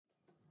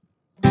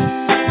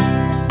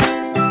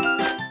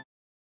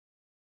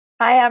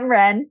Hi, I'm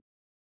Ren.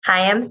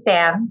 Hi, I'm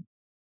Sam.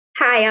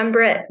 Hi, I'm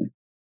Brit.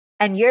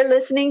 And you're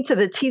listening to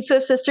the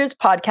T.Swift Sisters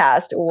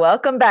podcast.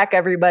 Welcome back,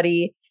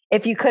 everybody.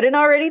 If you couldn't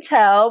already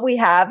tell, we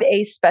have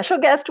a special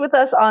guest with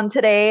us on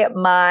today.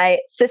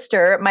 My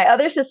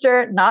other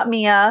sister, not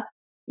Mia,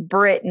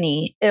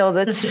 Brittany. Ew,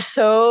 that's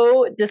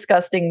so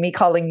disgusting, me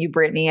calling you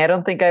Brittany. I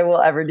don't think I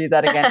will ever do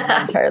that again in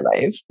my entire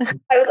life.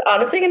 I was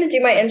honestly going to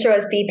do my intro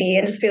as Titi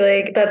and just be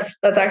like, that's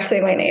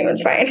actually my name.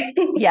 It's fine.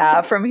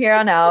 Yeah, from here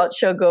on out,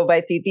 she'll go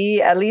by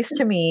Titi. At least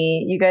to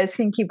me, you guys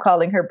can keep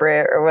calling her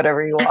Brit or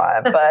whatever you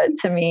want. But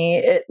to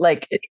me,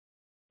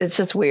 it's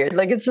just weird.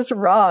 Like, it's just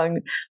wrong.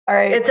 All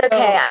right. It's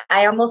okay.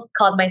 I almost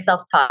called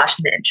myself Tosh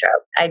in the intro.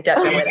 I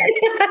don't know where that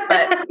came from,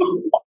 but...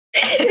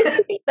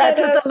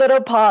 That's what the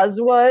little pause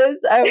was.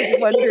 I was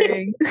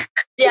wondering.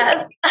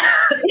 Yes.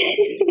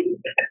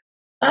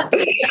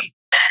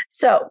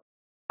 So,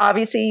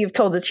 obviously, you've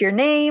told us your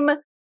name.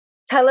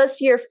 Tell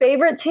us your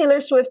favorite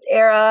Taylor Swift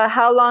era,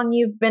 how long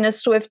you've been a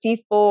Swiftie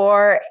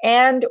for,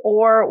 and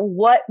or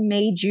what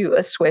made you a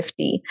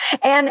Swiftie.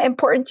 And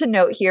important to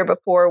note here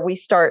before we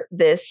start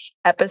this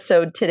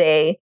episode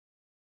today,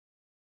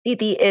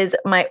 Titi is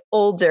my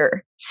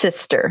older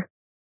sister.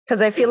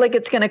 Because I feel like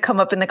it's going to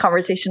come up in the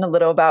conversation a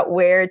little about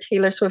where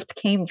Taylor Swift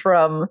came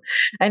from.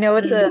 I know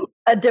it's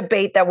a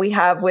debate that we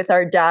have with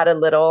our dad a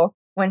little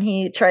when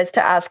he tries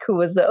to ask who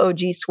was the OG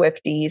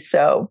Swiftie.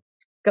 So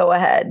go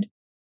ahead.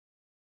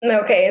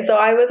 Okay, so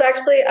I was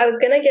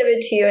going to give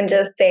it to you and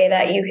just say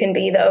that you can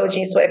be the OG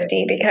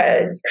Swiftie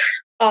because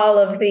all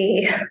of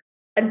the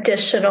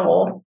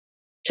additional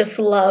just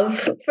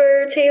love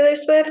for Taylor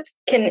Swift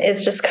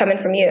is just coming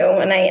from you,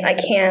 and I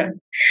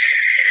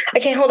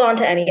can't hold on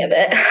to any of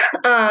it.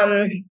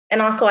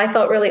 And also, I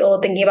felt really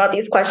old thinking about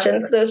these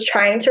questions because I was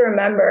trying to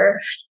remember,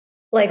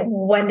 like,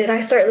 when did I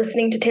start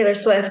listening to Taylor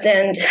Swift?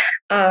 And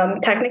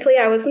technically,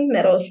 I was in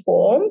middle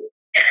school,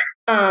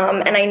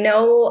 and I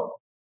know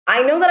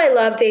that I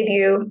love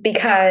Debut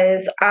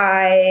because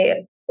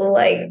I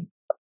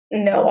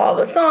know all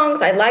the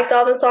songs. I liked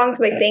all the songs,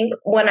 but I think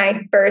when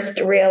I first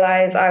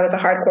realized I was a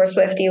hardcore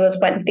Swiftie was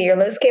when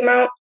Fearless came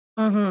out.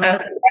 Mm-hmm. I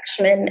was a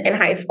freshman in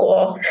high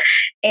school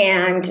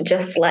and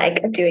just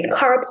like doing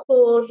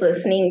carpools,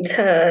 listening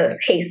to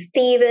Hey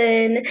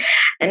Steven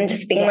and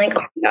just being like,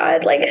 oh my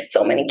God, like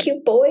so many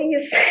cute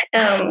boys.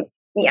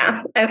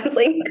 Yeah, I was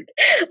like,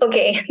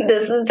 okay,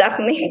 this is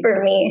definitely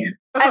for me.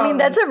 I mean,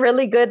 that's a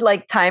really good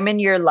time in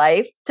your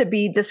life to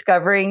be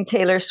discovering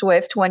Taylor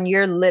Swift when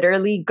you're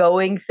literally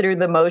going through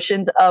the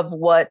motions of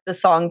what the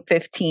song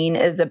 15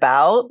 is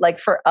about. Like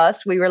for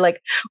us, we were like,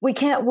 we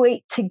can't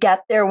wait to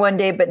get there one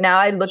day. But now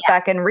I look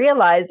back and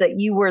realize that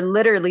you were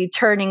literally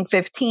turning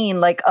 15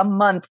 like a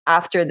month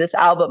after this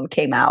album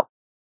came out.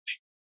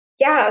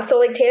 Yeah, so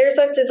like Taylor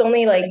Swift is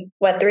only like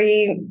what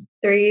 3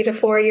 to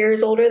 4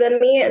 years older than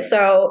me.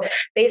 So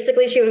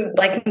basically she would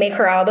like make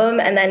her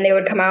album and then they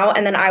would come out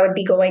and then I would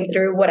be going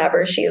through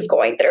whatever she was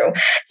going through.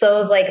 So it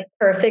was like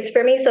perfect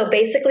for me. So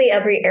basically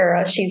every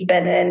era she's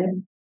been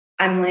in,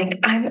 I'm like,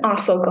 I'm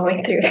also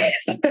going through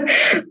this.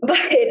 But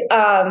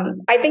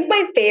I think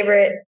my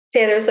favorite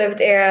Taylor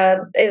Swift era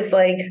is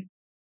like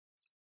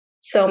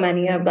so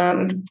many of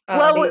them.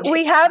 Well,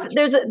 we have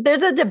there's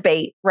a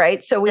debate,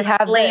 right? So we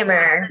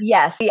Disclaimer.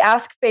 Yes, we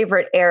ask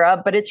favorite era,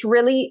 but it's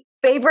really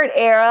favorite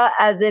era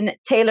as in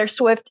Taylor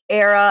Swift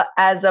era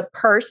as a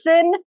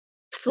person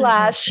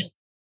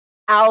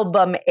 /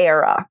 album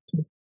era.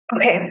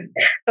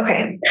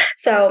 Okay.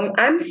 So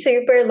I'm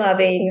super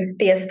loving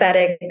the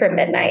aesthetic for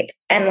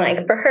Midnights, and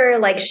like for her,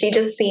 like she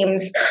just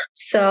seems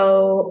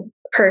so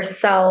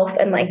herself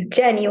and like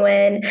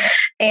genuine.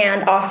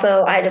 And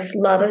also I just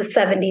love a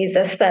 70s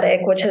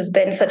aesthetic, which has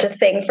been such a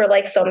thing for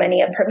like so many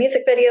of her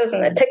music videos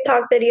and the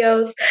TikTok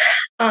videos.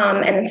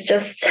 And it's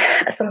just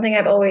something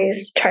I've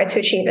always tried to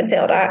achieve and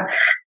failed at.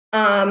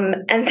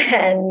 And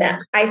then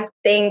I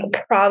think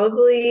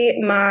probably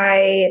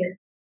my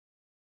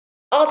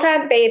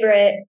all-time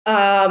favorite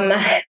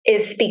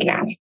is Speak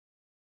Now.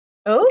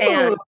 Oh,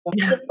 and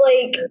just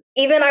like,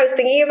 even I was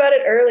thinking about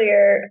it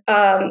earlier.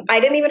 I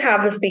didn't even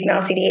have the Speak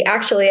Now CD.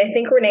 Actually, I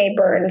think Renee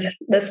burned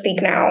the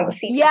Speak Now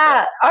CD.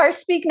 Yeah, our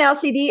Speak Now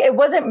CD. It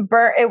wasn't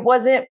burnt. It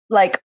wasn't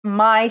like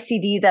my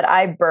CD that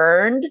I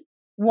burned.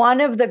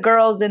 One of the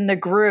girls in the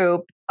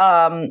group,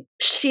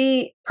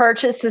 she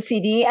purchased the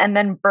CD and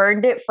then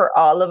burned it for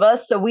all of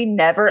us. So we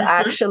never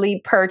actually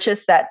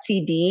purchased that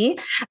CD.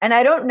 And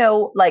I don't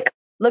know, like,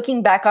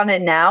 looking back on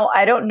it now,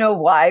 I don't know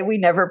why we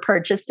never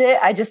purchased it.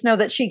 I just know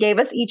that she gave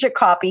us each a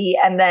copy.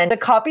 And then the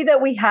copy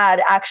that we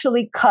had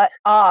actually cut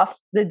off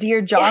the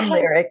Dear John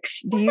lyrics.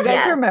 Do you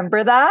guys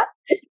remember that?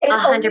 It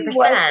 100%.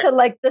 went to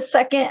like the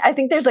second, I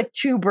think there's like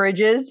 2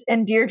 bridges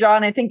in Dear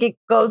John. I think it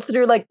goes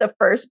through like the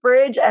first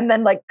bridge and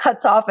then like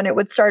cuts off and it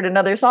would start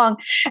another song.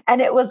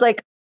 And it was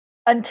like,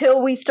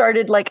 until we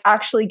started like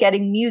actually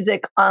getting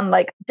music on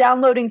like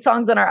downloading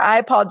songs on our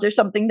iPods or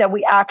something that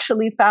we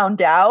actually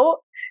found out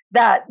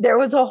that there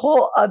was a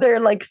whole other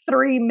like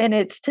 3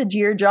 minutes to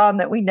Dear John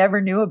that we never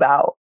knew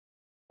about.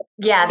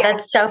 Yeah,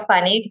 that's so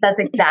funny because that's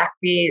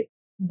exactly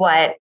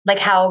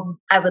how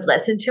I would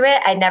listen to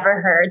it. I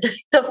never heard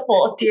the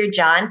full Dear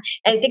John.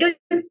 And I think it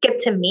would skip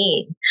to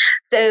me.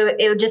 So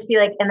it would just be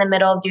like in the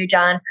middle of Dear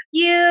John,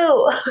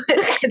 you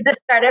to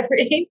start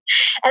everything.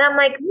 And I'm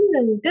like,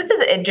 this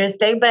is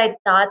interesting, but I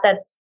thought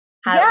that's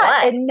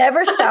how it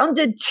never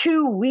sounded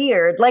too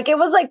weird. Like it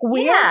was like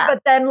weird,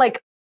 but then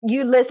like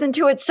you listened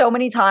to it so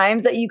many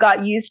times that you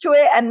got used to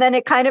it. And then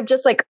it kind of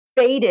just like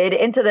faded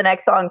into the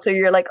next song. So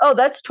you're like, oh,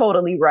 that's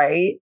totally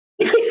right.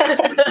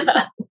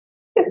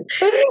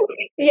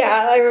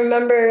 Yeah, I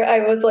remember I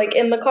was like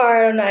in the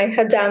car and I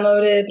had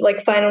downloaded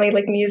like finally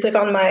like music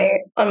on my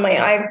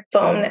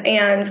iPhone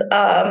and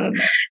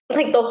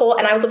like the whole,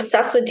 and I was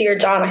obsessed with Dear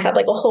John. I had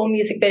like a whole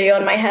music video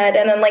in my head,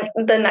 and then like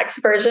the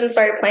next version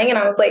started playing and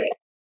I was like,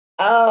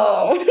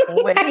 oh,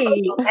 wait.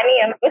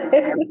 Any of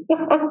this.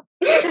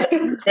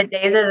 The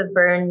days of the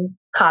burned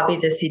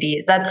copies of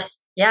CDs.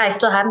 I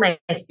still have my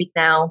Speak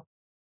Now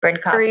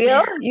burned copy. For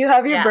real? You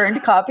have your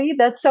burned copy?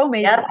 That's so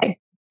amazing. Yep.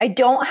 I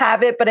don't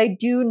have it, but I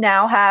do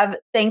now have,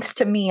 thanks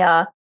to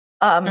Mia,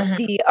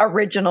 the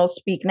original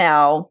Speak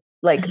Now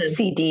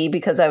CD,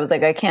 because I was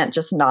like, I can't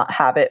just not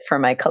have it for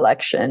my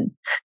collection.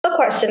 A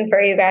question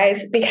for you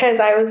guys, because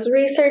I was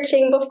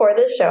researching before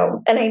the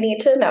show and I need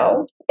to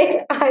know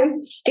if I'm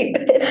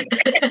stupid.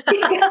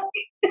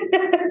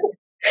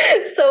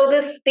 So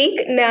the Speak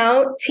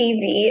Now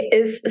TV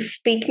is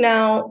Speak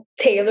Now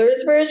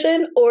Taylor's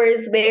version, or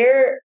is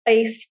there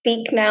a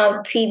Speak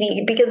Now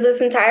TV? Because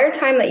this entire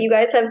time that you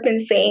guys have been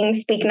saying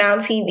Speak Now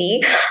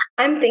TV,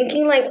 I'm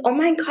thinking like, oh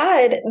my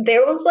God,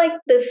 there was like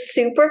this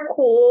super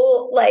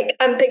cool, like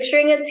I'm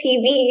picturing a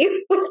TV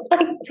with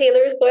like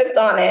Taylor Swift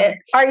on it.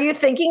 Are you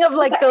thinking of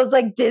like those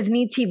like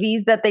Disney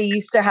TVs that they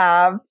used to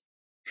have?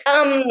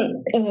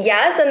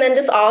 Yes, and then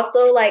just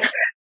also like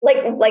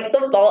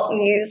the vault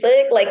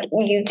music, like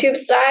YouTube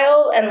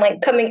style, and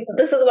like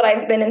this is what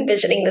I've been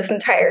envisioning this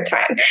entire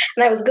time.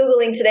 And I was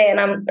Googling today and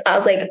I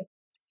was like,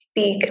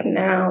 Speak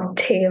Now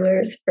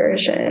Taylor's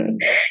version.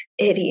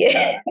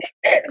 Idiot.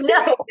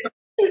 No.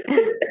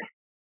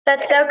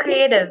 That's so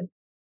creative.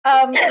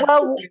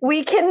 Well,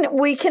 we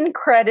can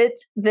credit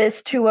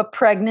this to a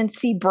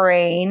pregnancy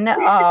brain.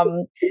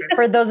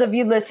 For those of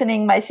you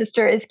listening, my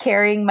sister is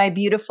carrying my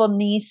beautiful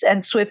niece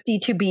and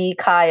Swiftie to be,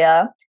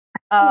 Kaya.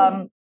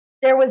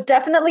 There was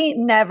definitely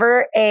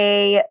never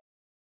a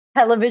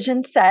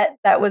television set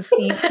that was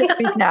themed to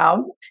Speak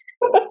Now.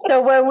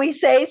 So when we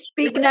say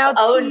Speak Now,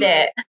 owned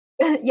it.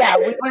 Yeah,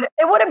 it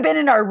would have been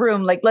in our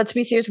room. Like, let's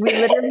be serious. We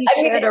literally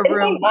shared a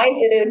room. Mine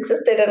did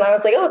existed, and I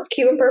was like, oh, it's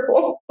cute and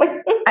purple.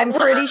 I'm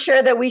pretty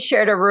sure that we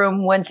shared a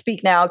room when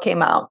Speak Now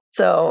came out.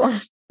 So,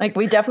 like,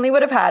 we definitely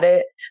would have had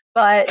it.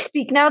 But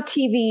Speak Now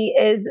TV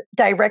is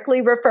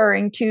directly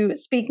referring to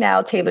Speak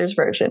Now Taylor's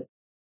version.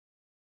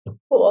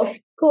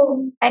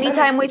 Cool.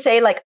 Anytime we say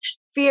like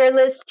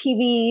Fearless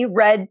TV,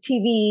 Red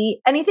TV,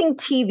 anything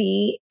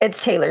TV,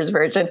 it's Taylor's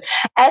version.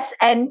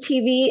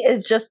 SNTV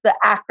is just the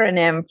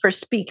acronym for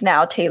Speak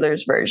Now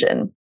Taylor's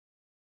version.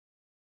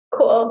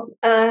 Cool.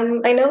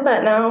 I know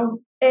that now.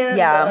 And,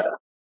 yeah.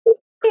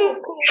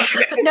 Cool.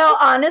 No,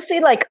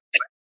 honestly, like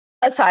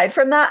aside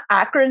from that,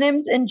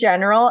 acronyms in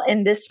general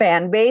in this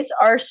fan base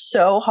are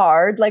so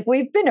hard. Like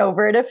we've been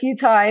over it a few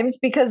times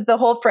because the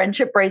whole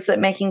friendship bracelet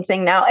making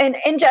thing now. And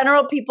in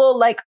general, people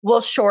like will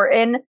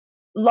shorten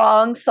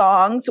long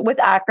songs with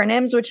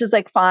acronyms, which is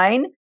like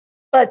fine.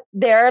 But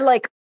they're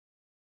like,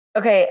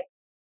 okay,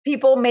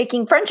 people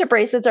making friendship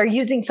bracelets are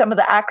using some of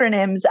the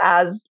acronyms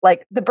as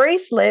like the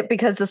bracelet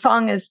because the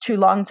song is too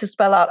long to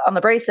spell out on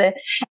the bracelet.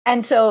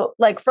 And so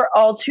like for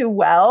All Too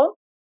Well,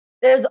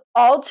 there's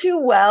All Too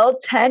Well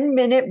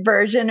 10-minute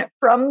version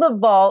from the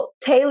vault,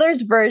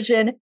 Taylor's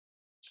version,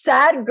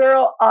 Sad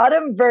Girl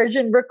Autumn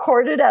version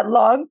recorded at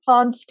Long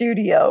Pond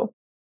Studio.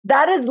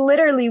 That is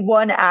literally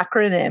one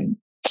acronym.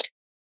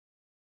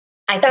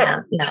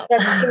 That's too much.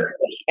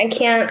 I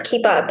can't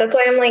keep up. That's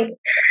why I'm like,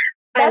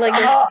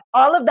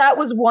 all of that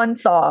was one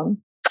song.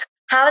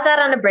 How is that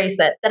on a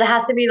bracelet? That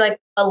has to be like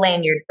a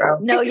lanyard, bro.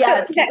 No,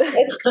 yeah.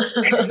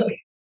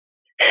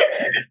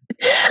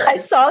 I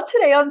saw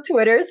today on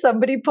Twitter,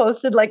 somebody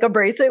posted like a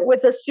bracelet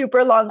with a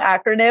super long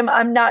acronym.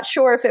 I'm not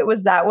sure if it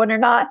was that one or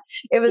not.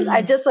 It was,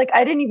 I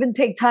didn't even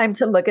take time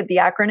to look at the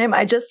acronym.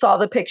 I just saw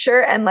the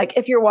picture. And like,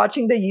 if you're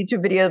watching the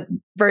YouTube video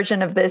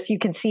version of this, you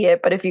can see it.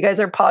 But if you guys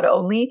are pod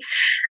only,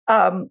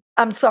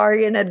 I'm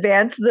sorry in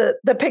advance.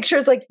 The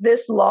picture's like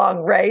this long,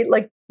 right?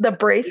 Like the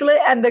bracelet,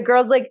 and the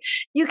girl's like,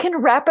 you can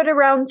wrap it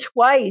around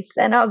twice.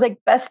 And I was like,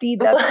 bestie,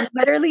 that's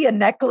literally a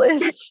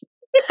necklace.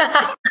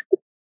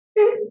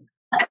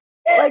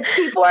 Like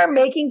people are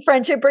making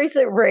friendship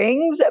bracelet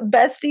rings.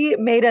 Bestie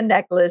made a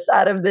necklace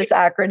out of this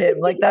acronym.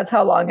 Like that's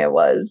how long it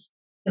was.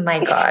 Oh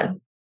my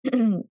God.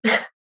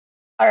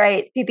 All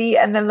right, Titi.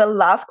 And then the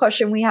last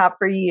question we have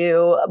for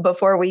you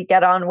before we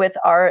get on with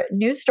our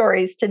news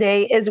stories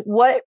today is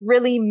what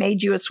really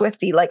made you a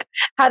Swiftie? Like,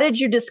 how did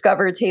you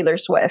discover Taylor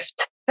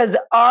Swift? Because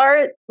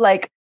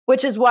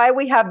which is why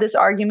we have this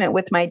argument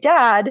with my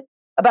dad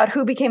about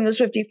who became the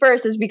Swiftie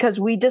first, is because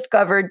we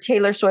discovered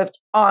Taylor Swift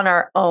on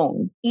our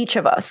own, each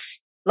of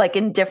us, like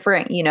in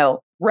different,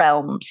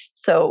 realms.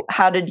 So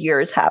how did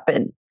yours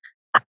happen?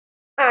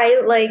 I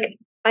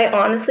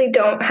honestly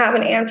don't have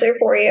an answer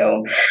for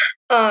you.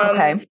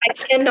 Okay. I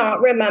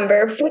cannot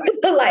remember for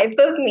the life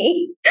of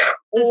me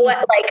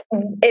what, like,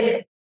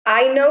 if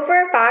I know for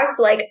a fact,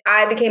 like,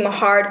 I became a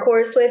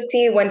hardcore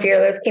Swiftie when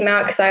Fearless came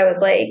out because I was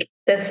like,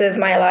 this is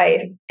my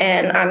life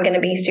and I'm going to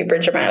be super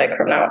dramatic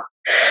from now on.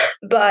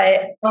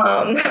 But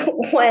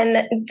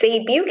when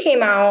Debut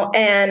came out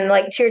and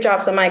like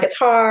Teardrops on my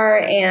guitar,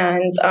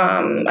 and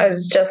I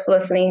was just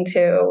listening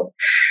to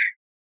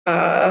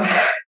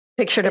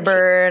Picture to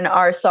Burn,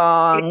 our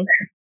song.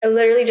 I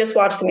literally just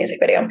watched the music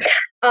video.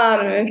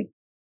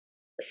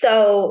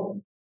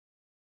 So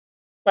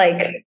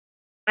like,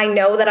 I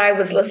know that I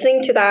was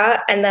listening to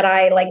that and that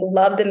I like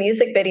love the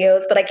music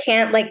videos, but I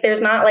can't like,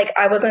 there's not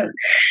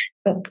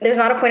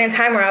a point in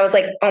time where I was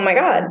like, oh my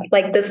God,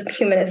 like this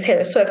human is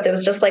Taylor Swift. It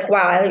was just like,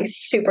 wow, I like,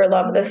 super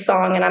love this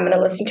song and I'm going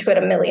to listen to it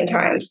a million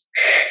times.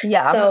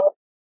 Yeah. So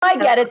I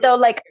get it though.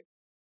 Like,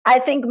 I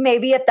think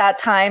maybe at that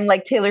time,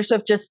 like Taylor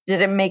Swift just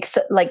didn't make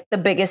like the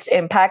biggest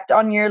impact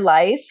on your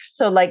life.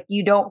 So like,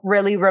 you don't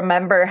really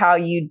remember how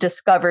you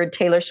discovered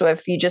Taylor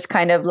Swift. You just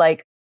kind of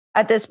like,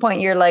 at this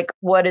point, you're like,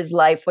 what is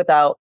life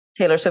without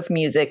Taylor Swift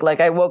music?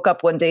 Like I woke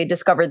up one day,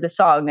 discovered the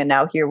song, and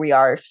now here we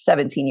are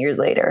 17 years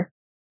later.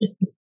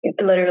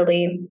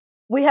 Literally.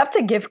 We have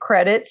to give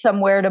credit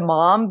somewhere to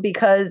Mom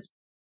because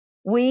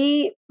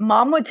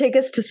Mom would take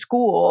us to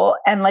school,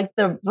 and like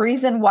the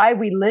reason why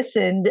we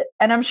listened,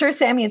 and I'm sure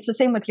Sammy, it's the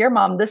same with your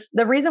mom.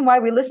 The reason why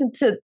we listened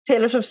to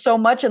Taylor Swift so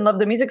much and love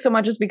the music so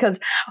much is because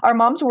our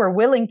moms were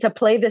willing to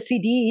play the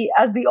CD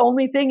as the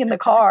only thing in the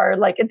car.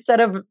 Like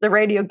instead of the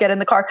radio, get in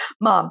the car,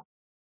 Mom,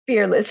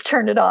 Fearless,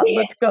 turn it on,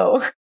 let's go.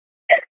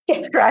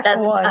 That's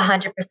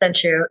 100%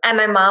 true. And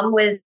my mom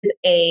was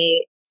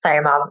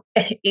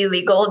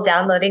illegal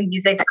downloading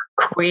music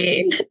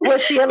queen.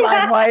 Was she a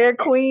LimeWire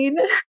queen?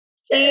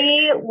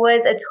 She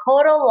was a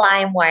total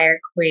LimeWire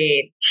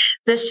queen.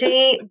 So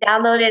she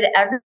downloaded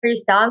every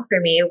song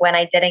for me when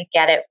I didn't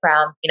get it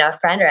from, a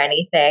friend or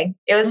anything.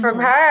 It was from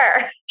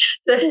her.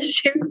 So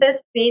she was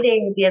just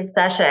feeding the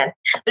obsession.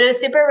 But it was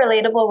super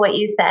relatable what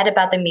you said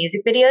about the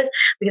music videos,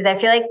 because I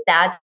feel like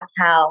that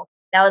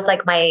was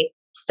like my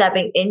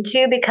stepping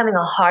into becoming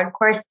a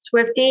hardcore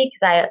Swiftie,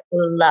 because I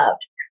loved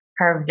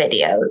her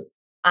videos.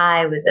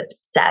 I was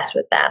obsessed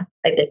with them.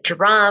 Like the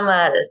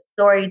drama, the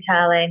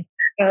storytelling.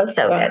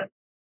 So good.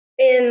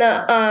 In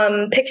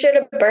Picture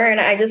to Burn,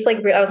 I just like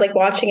I was like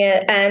watching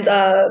it, and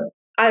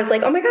I was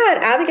like, oh my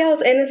God,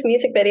 Abigail's in this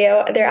music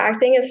video. Their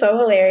acting is so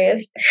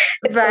hilarious.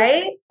 It's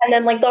right? And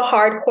then like the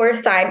hardcore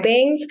side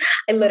bangs.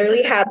 I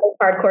literally had those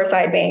hardcore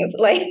side bangs.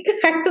 Like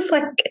I was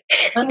like,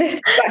 this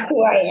is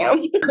who I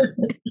am.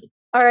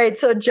 All right,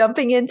 so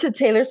jumping into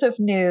Taylor Swift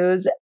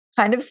news,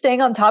 kind of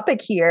staying on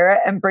topic here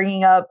and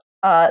bringing up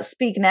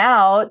Speak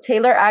Now,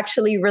 Taylor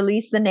actually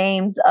released the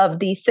names of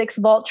the 6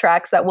 vault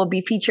tracks that will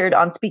be featured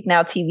on Speak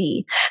Now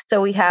TV.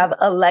 So we have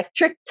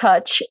Electric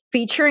Touch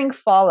featuring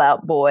Fall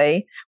Out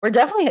Boy. We're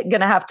definitely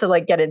going to have to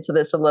like get into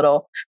this a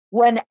little.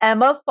 When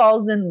Emma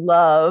Falls in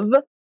Love.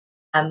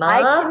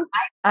 Emma?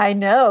 I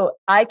know.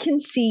 I Can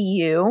See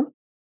You.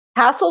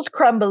 Castles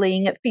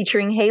Crumbling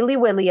featuring Hayley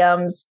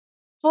Williams.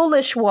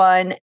 Foolish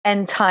One,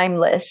 and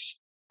Timeless.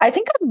 I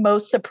think I'm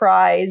most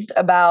surprised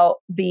about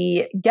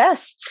the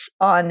guests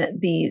on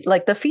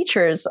the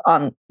features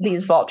on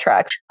these vault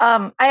tracks.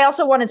 I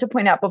also wanted to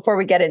point out before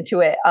we get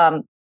into it,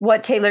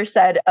 what Taylor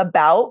said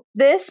about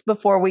this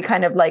before we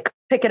kind of like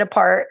pick it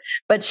apart.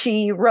 But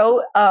she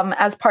wrote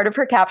as part of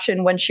her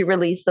caption when she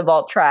released the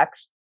vault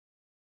tracks,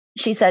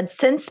 she said,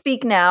 since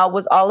Speak Now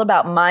was all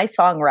about my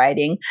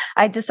songwriting,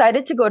 I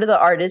decided to go to the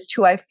artist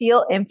who I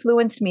feel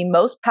influenced me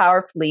most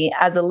powerfully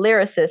as a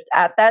lyricist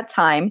at that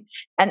time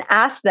and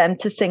ask them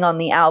to sing on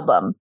the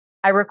album.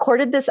 I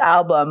recorded this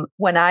album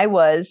when I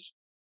was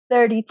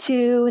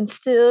 32 and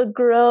still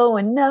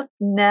growing up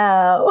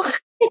now.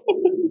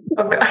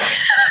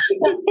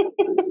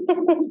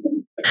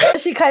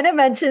 She kind of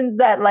mentions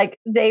that like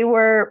they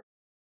were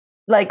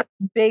like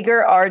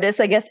bigger artists,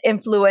 I guess,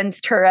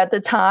 influenced her at the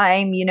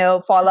time,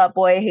 Fall Out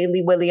Boy,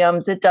 Hayley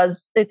Williams.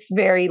 It's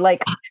very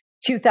like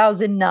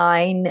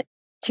 2009,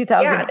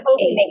 2008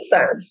 totally makes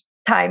sense.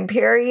 Time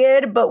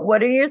period. But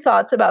what are your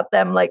thoughts about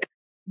them like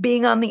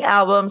being on the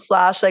album /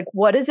 like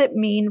what does it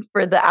mean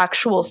for the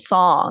actual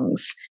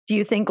songs? Do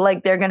you think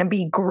like they're going to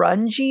be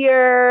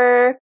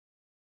grungier,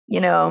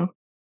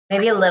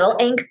 maybe a little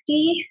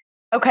angsty?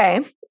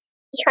 Okay.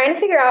 Trying to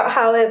figure out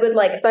how it would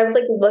like, because I was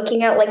like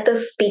looking at like the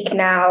Speak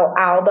Now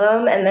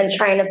album and then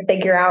trying to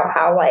figure out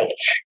how like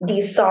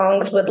these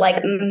songs would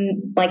like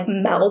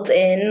melt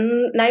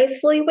in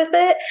nicely with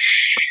it.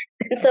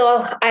 And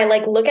so I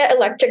like look at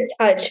Electric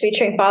Touch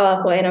featuring Fall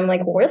Out Boy and I'm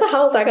like, where the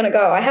hell is that gonna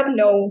go? I have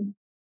no,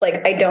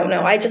 like, I don't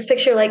know. I just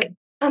picture like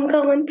I'm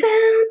going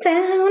down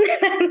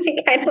and I'm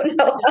like, I don't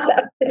know how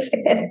that fits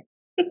in.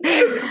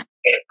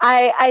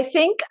 I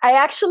think I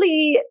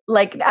actually,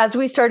 like, as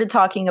we started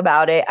talking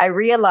about it, I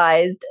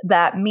realized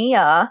that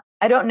Mia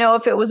I don't know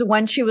if it was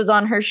when she was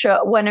on her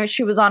show, when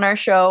she was on our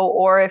show,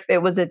 or if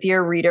it was a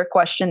Dear Reader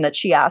question that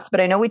she asked,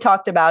 but I know we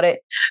talked about it.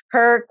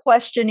 Her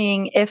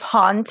questioning if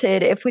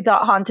we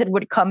thought Haunted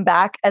would come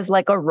back as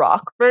like a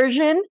rock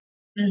version.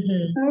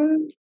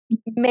 Mm-hmm.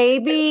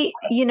 Maybe,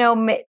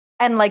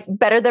 and like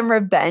Better Than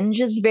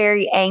Revenge is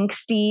very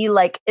angsty.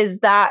 Like, is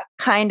that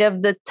kind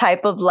of the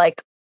type of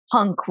like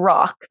punk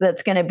rock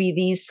that's going to be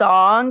these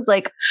songs?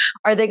 Like,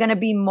 are they going to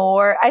be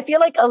more? I feel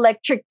like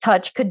Electric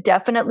Touch could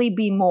definitely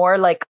be more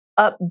like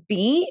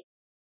upbeat.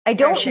 I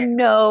don't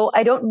know.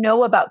 I don't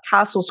know about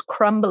Castles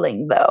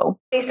Crumbling though.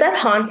 They said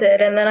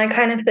Haunted, and then I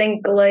kind of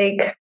think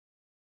like,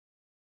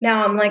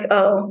 now I'm like,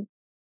 oh,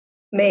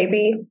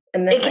 maybe.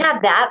 And then it can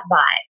have that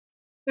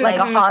vibe. Like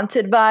a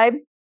haunted vibe.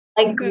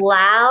 Like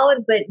loud,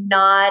 but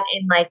not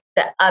in like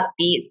the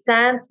upbeat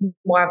sense,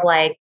 more of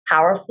like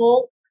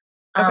powerful.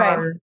 Okay.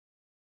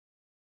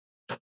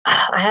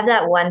 I have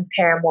that one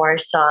Paramore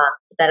song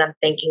that I'm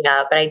thinking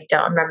of, but I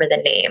don't remember the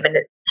name. And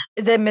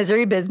is it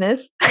Misery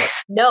Business?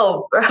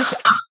 No, bro.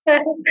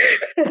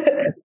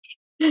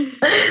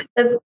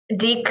 That's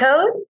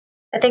Decode,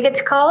 I think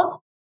it's called.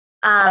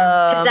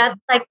 Because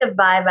that's like the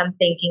vibe I'm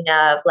thinking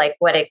of, like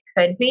what it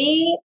could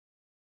be.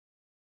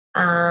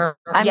 I'm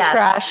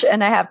trash,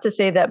 and I have to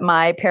say that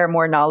my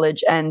Paramore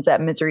knowledge ends at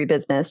Misery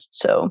Business.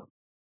 So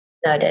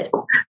noted.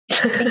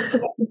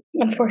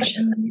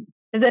 Unfortunately.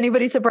 Is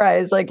anybody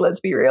surprised? Like, let's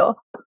be real.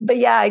 But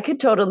yeah, I could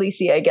totally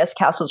see, I guess,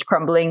 Castles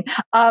Crumbling.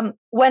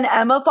 When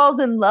Emma Falls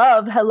in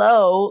Love,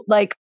 hello,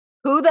 like,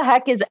 who the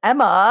heck is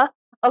Emma?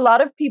 A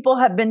lot of people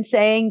have been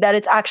saying that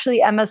it's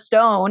actually Emma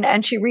Stone,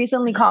 and she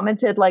recently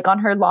commented like on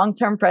her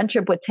long-term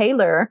friendship with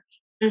Taylor,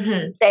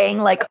 saying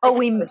like, oh,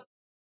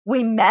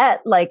 we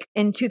met like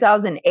in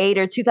 2008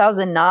 or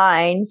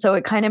 2009. So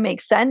it kind of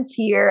makes sense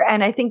here.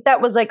 And I think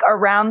that was like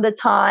around the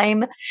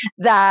time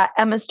that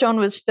Emma Stone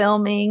was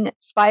filming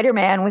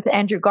Spider-Man with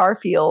Andrew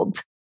Garfield.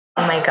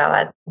 Oh my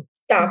God.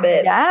 Stop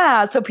it.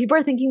 Yeah. So people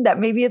are thinking that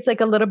maybe it's like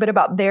a little bit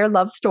about their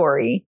love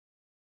story.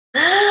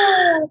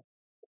 I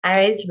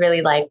always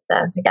really liked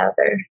them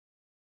together.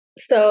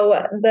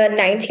 So the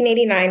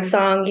 1989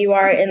 song "You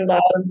Are in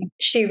Love,"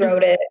 she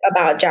wrote it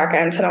about Jack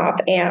Antonoff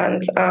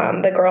and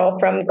the girl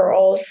from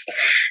Girls.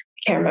 I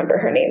can't remember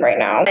her name right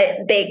now.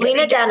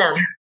 Lena Dunham.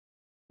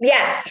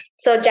 Yes.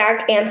 So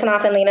Jack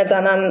Antonoff and Lena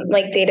Dunham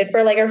like dated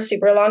for like a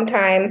super long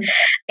time,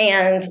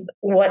 and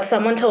what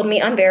someone told me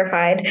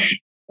unverified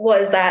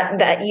was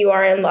that "You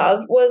Are in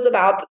Love" was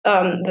about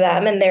them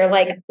and their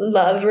like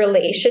love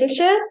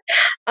relationship.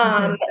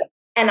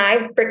 And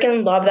I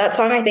freaking love that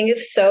song. I think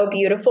it's so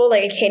beautiful.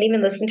 Like, I can't even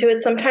listen to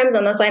it sometimes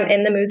unless I'm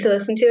in the mood to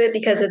listen to it,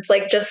 because it's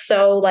like just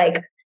so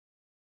like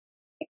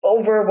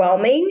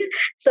overwhelming.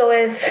 So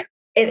if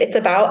it's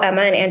about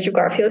Emma and Andrew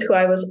Garfield, who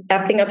I was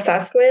effing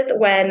obsessed with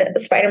when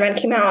Spider-Man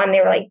came out and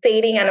they were like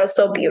dating and it was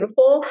so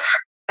beautiful,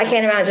 I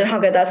can't imagine how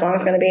good that song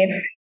is going to be.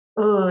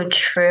 Ooh,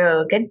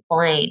 true. Good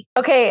point.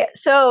 Okay,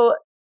 so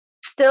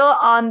still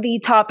on the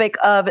topic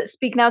of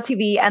Speak Now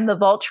TV and the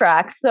vault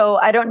tracks. So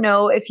I don't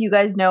know if you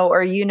guys know,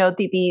 or you know,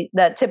 Titi,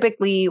 that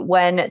typically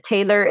when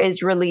Taylor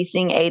is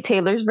releasing a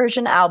Taylor's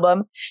version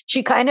album,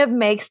 she kind of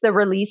makes the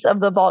release of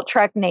the vault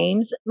track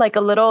names like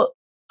a little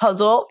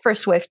puzzle for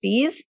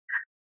Swifties.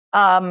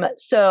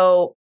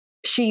 So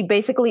she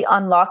basically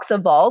unlocks a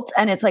vault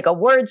and it's like a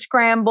word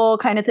scramble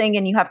kind of thing,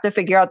 and you have to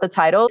figure out the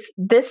titles.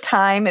 This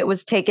time it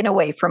was taken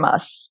away from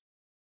us.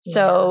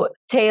 So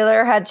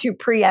Taylor had to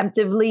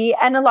preemptively,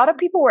 and a lot of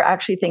people were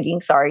actually thinking,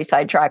 sorry,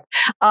 sidetrack.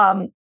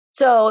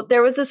 So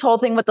there was this whole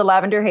thing with the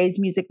Lavender Haze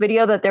music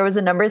video that there was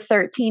a number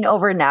 13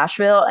 over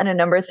Nashville and a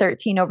number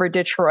 13 over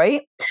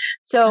Detroit.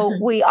 So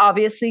we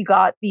obviously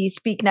got the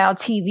Speak Now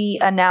TV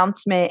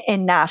announcement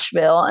in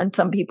Nashville, and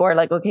some people are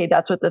like, okay,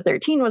 that's what the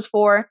 13 was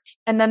for.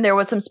 And then there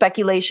was some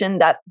speculation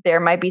that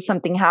there might be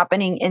something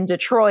happening in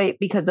Detroit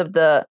because of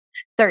the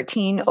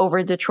 13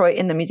 over Detroit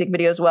in the music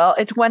video as well.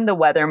 It's when the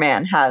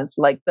weatherman has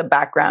like the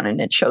background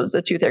and it shows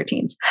the two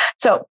 13s.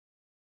 So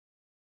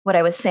what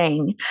I was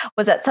saying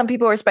was that some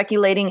people were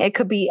speculating it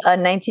could be a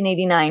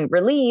 1989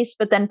 release,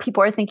 but then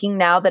people are thinking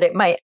now that it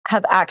might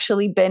have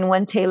actually been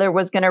when Taylor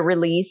was going to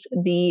release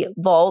the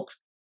Vault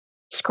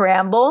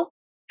Scramble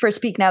for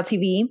Speak Now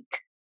TV.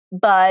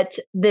 But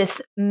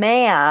this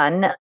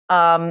man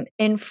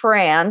in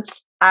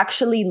France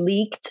actually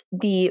leaked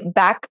the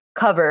back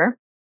cover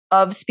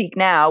of Speak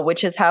Now,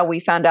 which is how we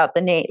found out the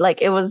name. Like,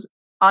 it was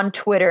on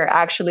Twitter,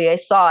 actually. I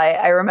saw it.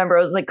 I remember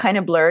it was like kind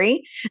of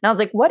blurry. And I was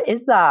like, what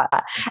is that?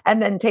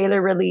 And then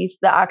Taylor released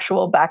the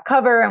actual back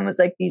cover and was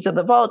like, these are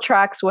the vault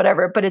tracks,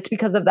 whatever. But it's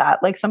because of that.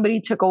 Like, somebody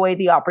took away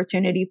the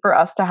opportunity for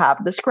us to have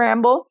the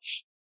scramble.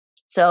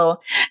 So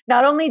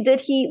not only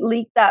did he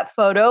leak that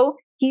photo,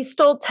 he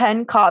stole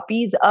 10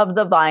 copies of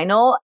the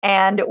vinyl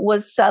and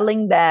was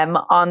selling them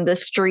on the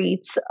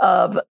streets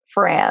of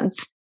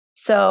France.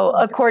 So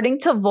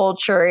according to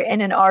Vulture,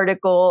 in an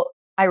article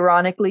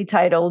ironically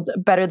titled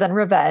Better Than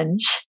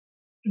Revenge,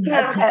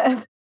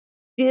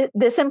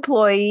 this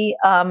employee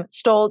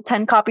stole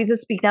 10 copies of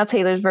Speak Now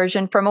Taylor's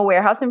version from a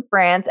warehouse in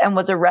France and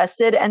was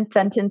arrested and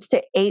sentenced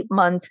to 8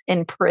 months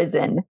in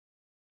prison.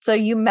 So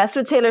you mess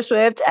with Taylor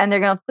Swift and they're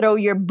going to throw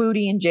your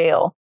booty in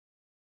jail.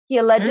 He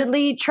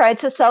allegedly tried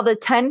to sell the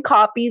 10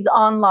 copies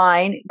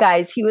online.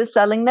 Guys, he was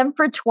selling them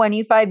for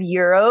 25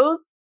 euros,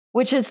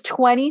 which is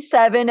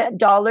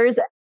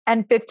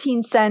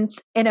 $27.15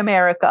 in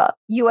America,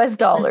 US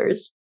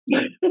dollars.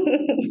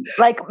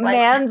 Like,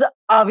 man's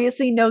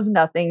obviously knows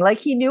nothing. Like,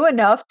 he knew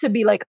enough to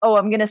be like, oh,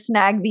 I'm going to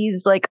snag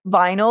these like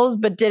vinyls,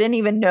 but didn't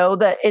even know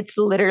that it's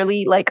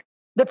literally like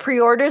the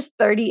pre-order's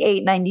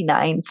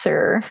 $38.99,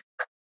 sir.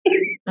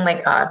 Oh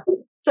my God.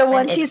 So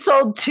once he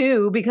sold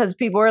 2, because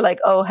people were like,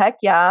 oh, heck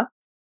yeah,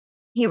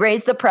 he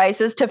raised the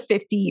prices to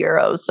 50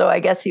 euros. So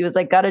I guess he was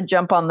like, got to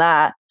jump on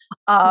that.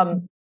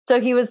 So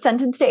he was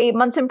sentenced to 8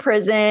 months in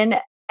prison,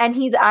 and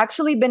he's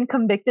actually been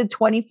convicted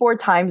 24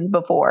 times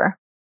before.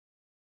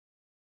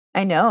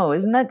 I know.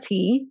 Isn't that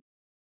tea?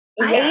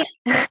 Yes.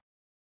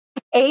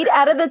 8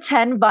 out of the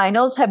 10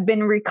 vinyls have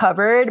been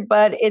recovered,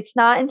 but it's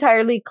not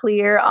entirely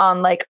clear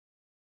on like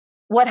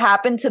what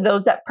happened to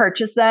those that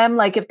purchased them.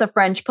 Like if the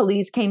French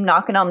police came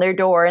knocking on their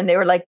door and they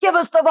were like, give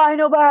us the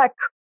vinyl back.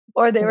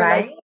 Or they were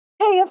like,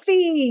 pay a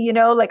fee, you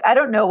know, like I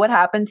don't know what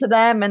happened to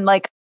them. And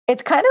like,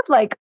 it's kind of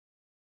like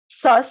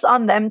sus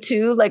on them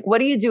too. Like,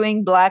 what are you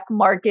doing black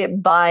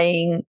market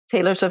buying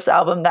Taylor Swift's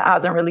album that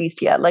hasn't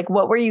released yet? Like,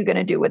 what were you going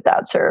to do with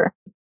that, sir?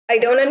 I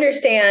don't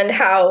understand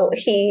how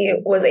he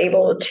was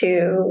able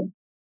to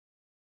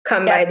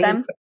come by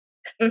these.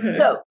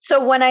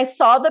 So when I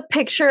saw the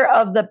picture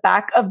of the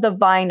back of the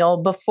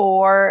vinyl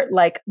before,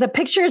 like the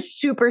picture is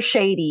super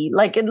shady.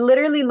 Like it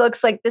literally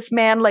looks like this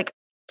man like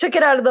took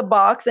it out of the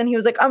box and he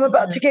was like, I'm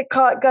about to get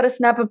caught, got to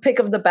snap a pic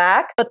of the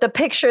back. But the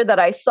picture that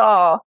I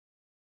saw,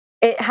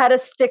 it had a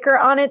sticker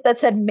on it that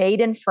said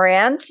made in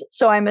France.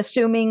 So I'm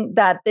assuming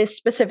that this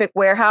specific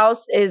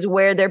warehouse is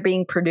where they're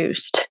being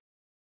produced.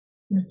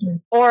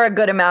 Or a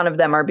good amount of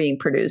them are being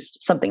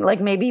produced. Something like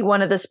maybe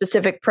one of the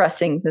specific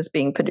pressings is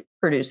being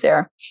produced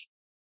there.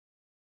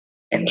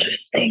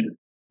 Interesting.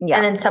 Yeah.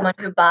 And then someone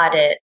who bought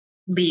it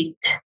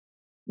leaked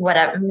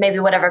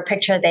whatever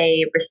picture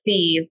they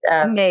received.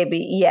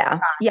 Maybe. Yeah.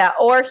 Yeah.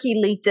 Or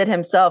he leaked it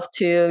himself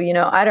too. You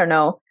know, I don't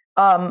know.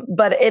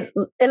 But it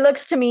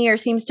looks to me or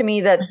seems to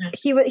me that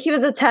he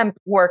was a temp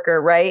worker,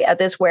 right, at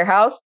this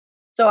warehouse.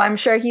 So I'm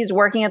sure he's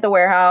working at the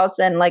warehouse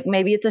and like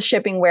maybe it's a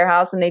shipping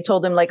warehouse and they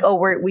told him like, oh,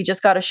 we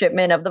just got a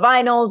shipment of the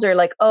vinyls, or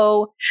like,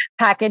 oh,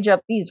 package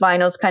up these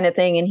vinyls kind of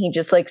thing. And he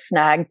just like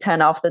snagged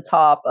 10 off the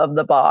top of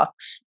the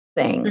box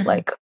thing.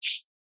 Like,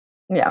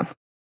 yeah.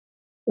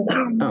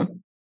 What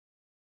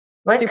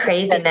super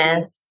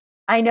craziness.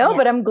 I know,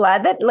 but I'm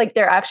glad that like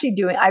they're actually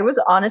doing, I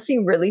was honestly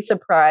really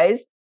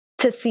surprised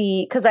to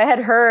see, because I had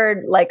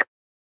heard like,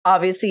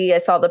 obviously I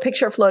saw the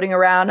picture floating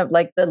around of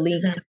like the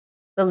leaked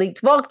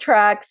Volk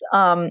tracks.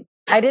 I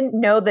didn't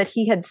know that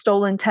he had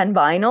stolen 10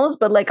 vinyls,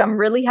 but like, I'm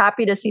really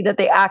happy to see that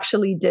they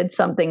actually did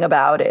something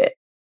about it.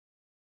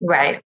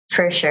 Right.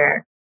 For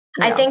sure.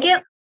 Yeah.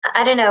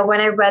 I don't know,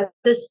 when I read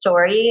the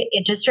story,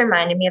 it just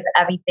reminded me of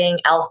everything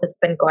else that's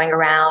been going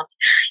around,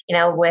 you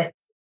know, with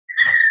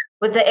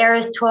the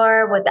Eras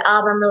tour, with the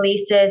album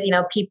releases, you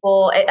know,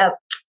 people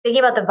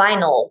thinking about the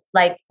vinyls,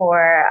 like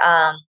for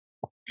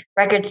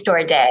record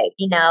store day,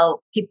 you know,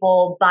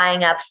 people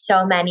buying up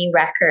so many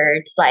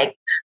records, like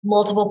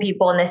multiple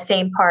people in the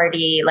same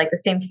party, like the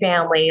same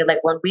family,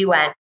 like when we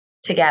went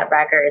to get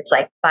records,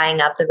 like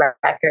buying up the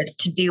records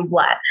to do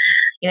what?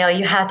 You know,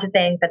 you have to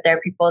think that there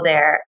are people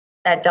there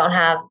that don't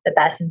have the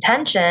best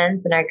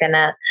intentions and are going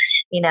to,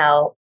 you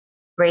know,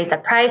 raise the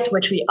price,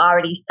 which we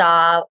already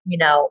saw, you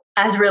know,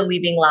 as we're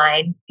leaving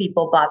line,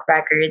 people bought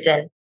records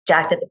and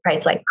jacked up the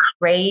price like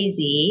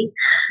crazy.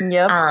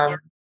 Yep.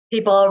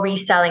 People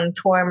reselling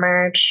tour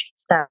merch.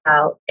 So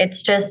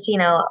it's just, you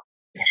know,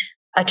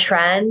 a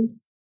trend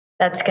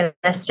that's going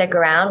to stick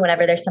around.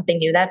 Whenever there's something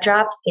new that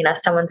drops, you know,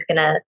 someone's going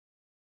to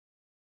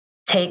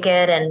take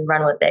it and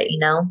run with it, you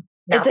know?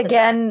 It's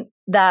again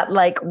that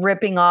like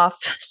ripping off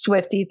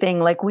Swiftie thing.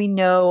 Like we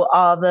know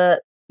all the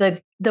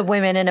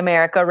women in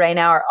America right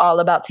now are all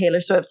about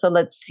Taylor Swift. So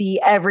let's see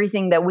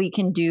everything that we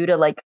can do to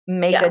like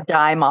make a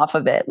dime off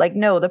of it. Like,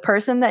 no, the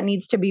person that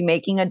needs to be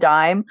making a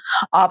dime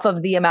off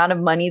of the amount of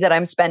money that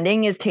I'm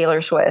spending is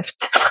Taylor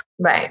Swift.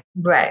 Right.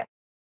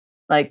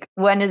 Like,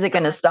 when is it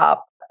going to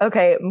stop?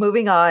 Okay,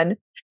 moving on.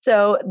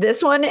 So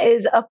this one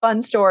is a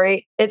fun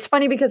story. It's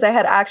funny because I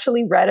had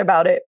actually read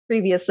about it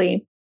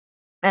previously.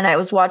 And I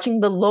was watching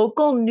the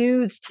local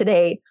news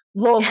today,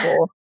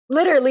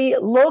 literally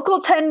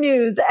local 10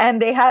 news. And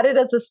they had it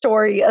as a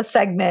story, a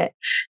segment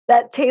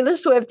that Taylor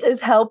Swift is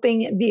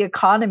helping the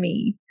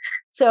economy.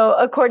 So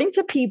according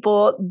to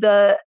People,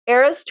 the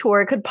Eras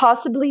Tour could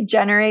possibly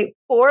generate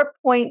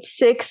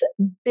 $4.6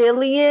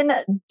 billion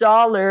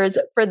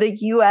for the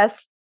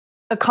U.S.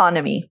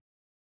 economy.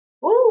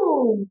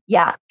 Ooh.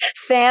 Yeah.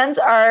 Fans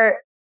are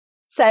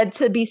said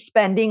to be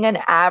spending an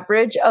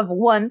average of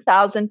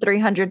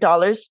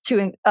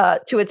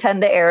 $1,300 to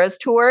attend the Eras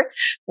Tour,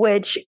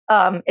 which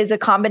is a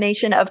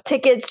combination of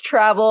tickets,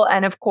 travel,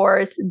 and of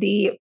course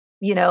the,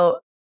 you know,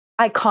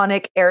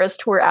 iconic Eras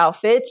Tour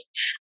outfits.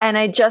 And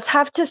I just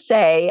have to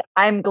say,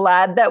 I'm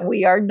glad that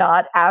we are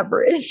not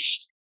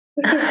average.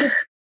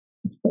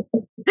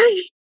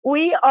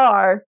 We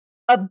are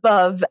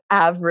above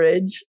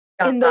average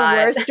in the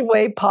worst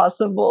way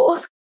possible.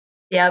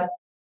 Yep.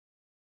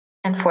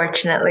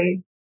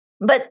 Unfortunately.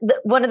 But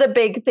one of the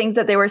big things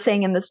that they were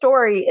saying in the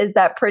story is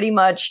that pretty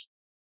much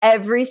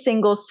every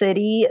single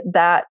city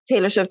that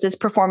Taylor Swift is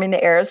performing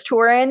the Eras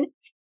Tour in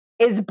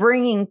is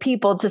bringing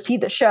people to see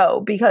the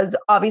show, because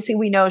obviously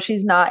we know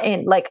she's not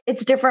in, like,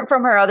 it's different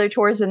from her other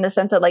tours in the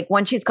sense that, like,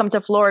 when she's come to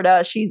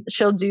Florida,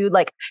 she'll do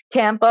like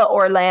Tampa,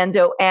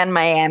 Orlando, and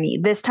Miami.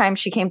 This time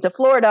she came to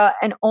Florida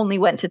and only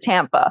went to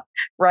Tampa,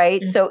 right?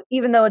 Mm-hmm. So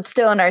even though it's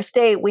still in our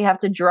state, we have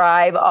to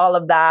drive all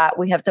of that.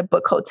 We have to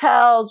book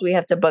hotels. We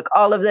have to book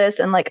all of this.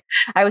 And like,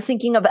 I was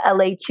thinking of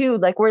LA too.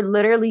 Like, we're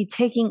literally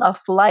taking a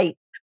flight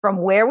from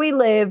where we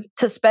live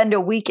to spend a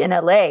week in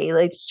LA.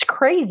 Like, it's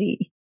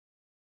crazy.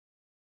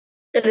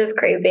 It is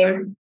crazy.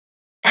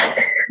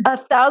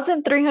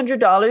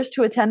 $1,300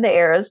 to attend the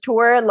Eras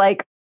Tour.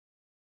 Like,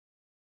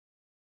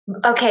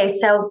 okay,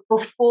 so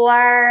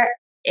before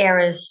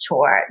Eras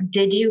Tour,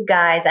 did you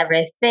guys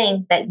ever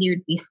think that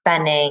you'd be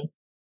spending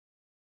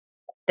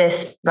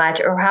this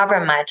much or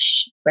however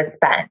much was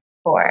spent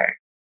for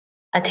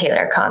a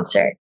Taylor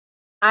concert?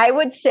 I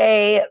would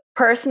say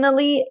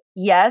personally,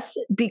 yes,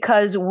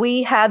 because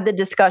we had the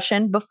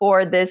discussion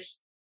before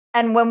this.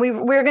 And when we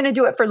were going to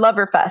do it for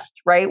Loverfest,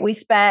 right? We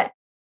spent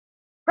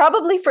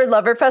probably for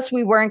Loverfest,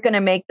 we weren't going to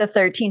make the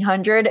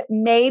 $1,300.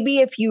 Maybe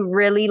if you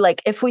really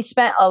like, if we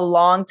spent a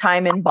long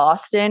time in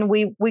Boston,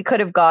 we could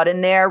have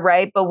gotten there,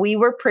 right? But we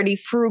were pretty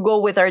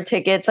frugal with our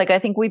tickets. Like, I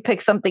think we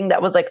picked something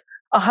that was like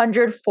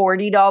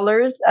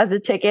 $140 as a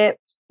ticket.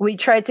 We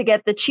tried to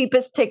get the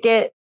cheapest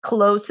ticket,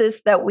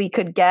 closest that we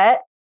could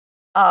get.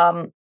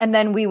 And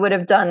then we would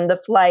have done the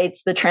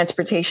flights, the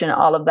transportation,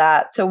 all of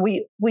that. So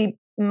we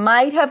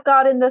might have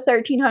gotten the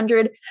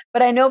 $1,300,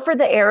 but I know for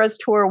the Eras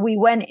Tour, we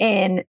went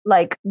in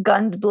like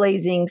guns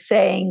blazing,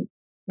 saying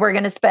we're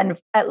going to spend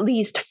at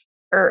least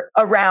or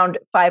around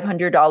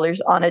 $500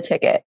 on a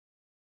ticket.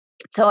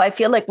 So I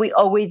feel like we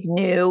always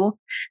knew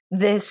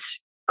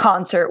this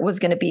concert was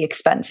going to be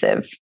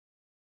expensive,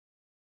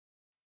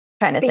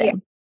 kind of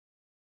thing.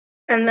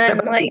 And then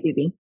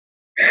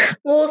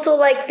well, so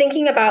like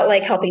thinking about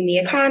like helping the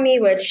economy,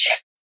 which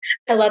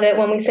I love it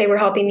when we say we're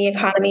helping the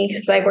economy,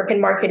 because I work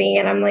in marketing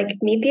and I'm like,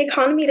 need the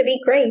economy to be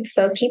great,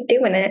 so keep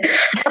doing it.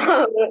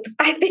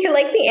 I feel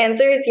like the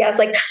answer is yes.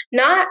 Like,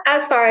 not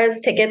as far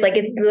as tickets, like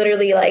it's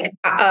literally like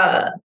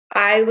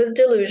I was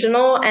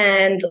delusional,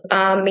 and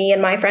me and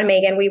my friend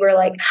Megan, we were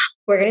like,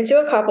 we're going to do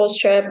a couples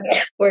trip.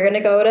 We're going to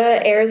go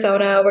to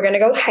Arizona. We're going to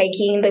go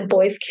hiking. The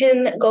boys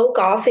can go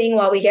golfing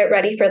while we get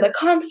ready for the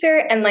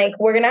concert. And like,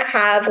 we're going to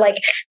have like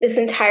this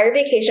entire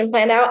vacation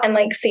planned out and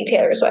like see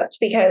Taylor Swift,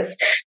 because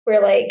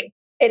we're like,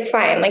 it's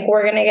fine. Like,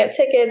 we're going to get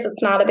tickets.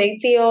 It's not a big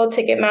deal.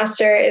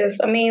 Ticketmaster is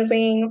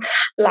amazing.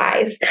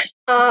 Lies.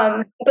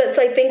 But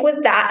so I think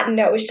with that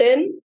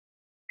notion,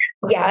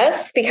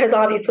 yes, because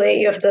obviously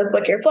you have to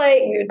book your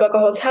flight, you book a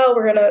hotel,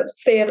 we're going to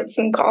stay at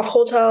some golf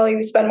hotel,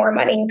 you spend more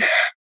money.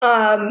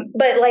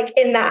 But like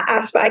in that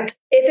aspect,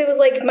 if it was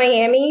like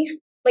Miami,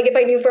 like if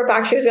I knew for a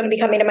fact she was going to be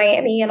coming to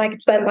Miami and I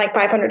could spend like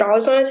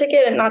 $500 on a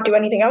ticket and not do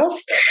anything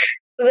else,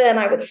 then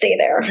I would stay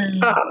there.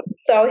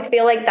 So I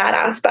feel like that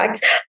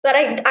aspect. But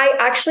I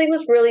actually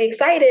was really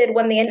excited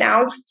when they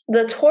announced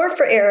the tour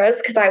for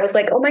Eras, because I was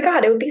like, oh my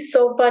God, it would be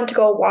so fun to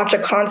go watch a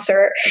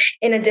concert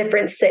in a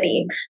different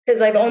city,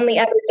 because I've only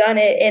ever done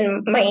it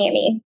in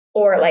Miami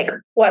or like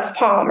West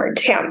Palm or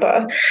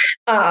Tampa.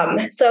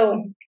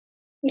 So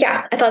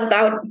yeah, I thought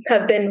that would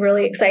have been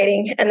really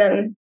exciting. And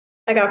then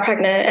I got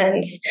pregnant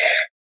and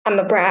I'm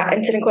a brat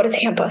and didn't go to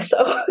Tampa. So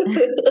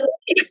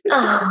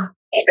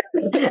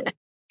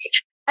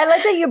I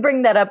like that you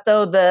bring that up,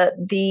 though,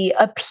 the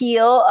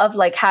appeal of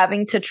like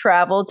having to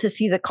travel to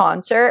see the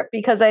concert,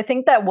 because I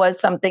think that was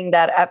something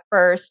that at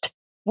first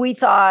we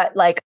thought,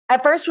 like,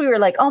 at first we were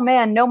like, oh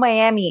man, no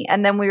Miami.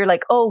 And then we were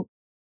like, oh,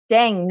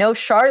 dang, no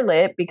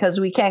Charlotte,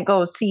 because we can't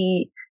go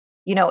see,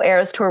 you know,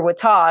 Eras Tour with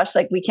Tosh.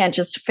 Like, we can't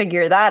just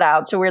figure that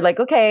out. So we're like,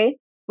 okay,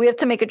 we have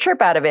to make a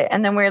trip out of it.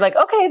 And then we were like,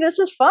 okay, this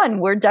is fun.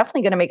 We're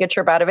definitely going to make a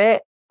trip out of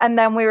it. And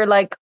then we were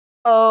like,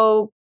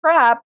 oh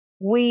crap,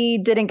 we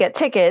didn't get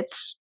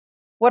tickets.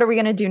 What are we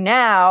going to do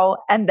now?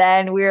 And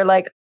then we were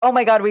like, oh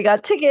my God, we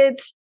got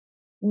tickets.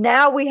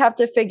 Now we have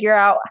to figure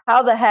out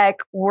how the heck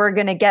we're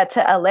going to get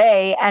to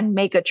LA and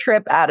make a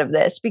trip out of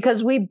this,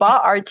 because we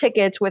bought our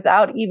tickets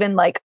without even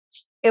like,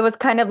 it was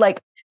kind of like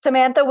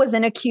Samantha was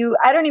in a queue.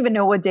 I don't even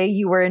know what day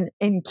you were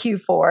in queue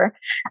for.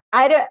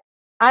 I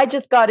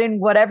just got in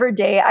whatever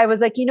day. I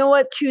was like, you know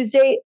what,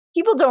 Tuesday,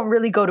 people don't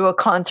really go to a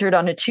concert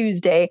on a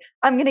Tuesday.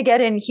 I'm going to get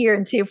in here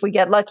and see if we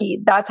get lucky.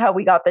 That's how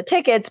we got the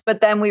tickets.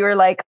 But then we were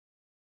like,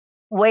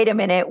 wait a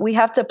minute, we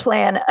have to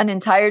plan an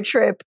entire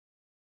trip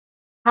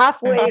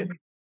halfway,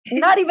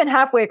 not even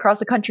halfway across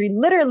the country,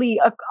 literally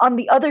on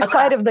the other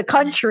side of the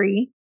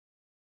country,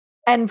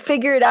 and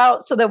figure it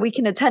out so that we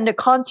can attend a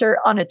concert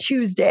on a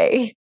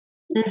Tuesday.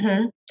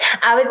 Mm-hmm.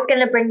 I was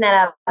going to bring that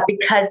up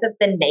because of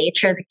the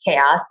nature of the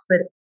chaos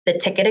with the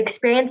ticket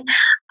experience.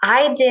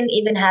 I didn't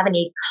even have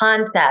any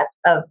concept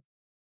of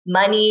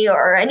money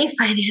or any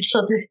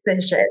financial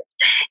decisions.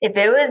 If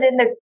it was in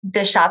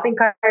the shopping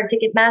cart or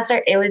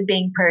Ticketmaster, it was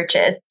being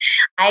purchased.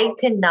 I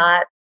could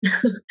not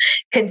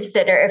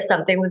consider if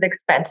something was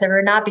expensive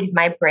or not because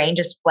my brain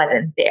just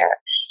wasn't there,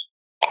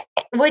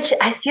 which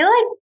I feel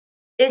like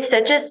is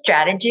such a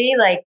strategy,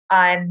 like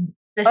on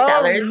the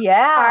sellers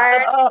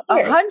part.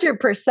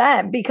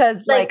 100%,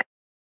 because like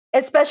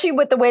especially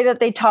with the way that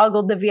they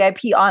toggled the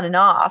VIP on and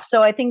off.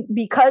 So I think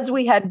because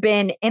we had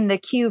been in the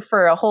queue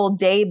for a whole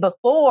day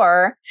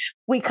before,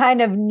 we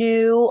kind of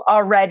knew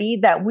already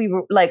that we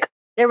were like,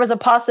 there was a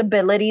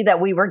possibility that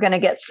we were going to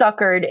get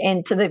suckered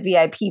into the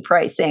VIP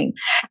pricing.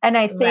 And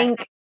I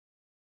think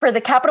for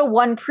the Capital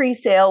One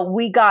presale,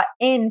 we got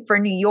in for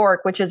New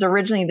York, which is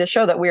originally the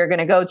show that we were going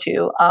to go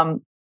to.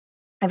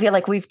 I feel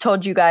like we've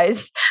told you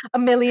guys a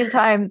million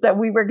times that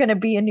we were going to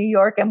be in New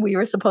York and we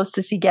were supposed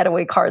to see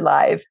Getaway Car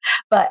live,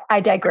 but I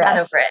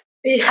digress.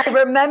 I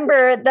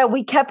remember that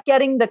we kept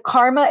getting the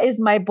Karma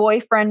is My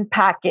Boyfriend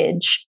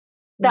package.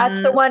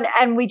 That's the one.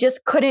 And we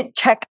just couldn't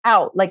check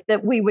out, like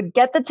that we would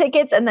get the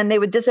tickets and then they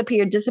would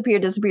disappear.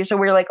 So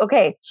we were like,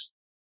 okay,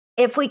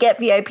 if we get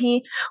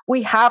VIP,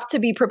 we have to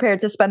be prepared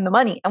to spend the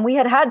money. And we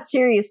had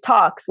serious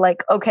talks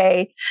like,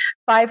 okay,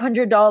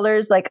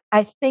 $500, like,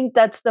 I think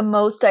that's the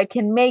most I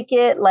can make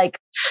it. Like,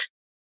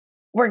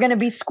 we're going to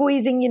be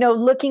squeezing,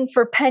 looking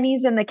for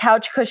pennies in the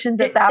couch cushions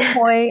at that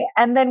point.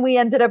 And then we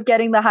ended up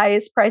getting the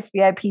highest price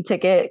VIP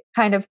ticket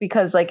kind of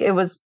because like it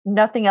was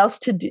nothing else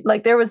to do.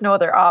 Like there was no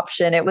other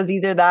option. It was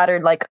either that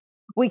or like,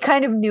 we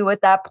kind of knew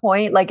at that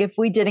point, like if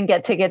we didn't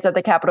get tickets at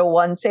the Capital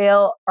One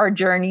sale, our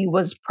journey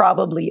was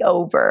probably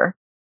over.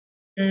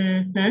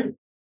 Mm-hmm.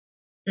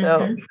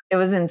 So it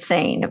was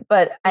insane.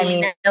 But I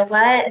mean, you know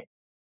what?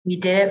 We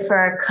did it for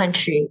our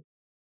country.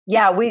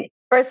 Yeah,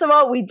 first of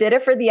all, we did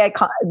it for the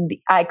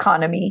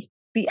economy.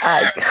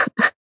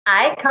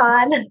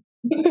 Icon.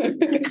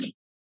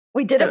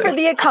 We did it for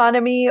the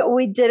economy.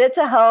 We did it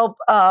to help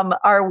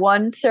our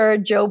one sir,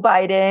 Joe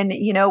Biden.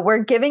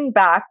 We're giving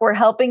back. We're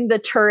helping the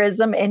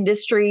tourism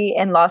industry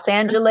in Los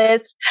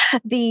Angeles,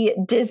 the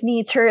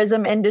Disney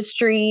tourism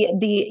industry,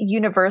 the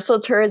Universal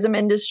tourism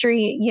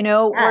industry.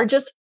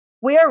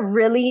 We are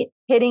really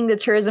hitting the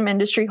tourism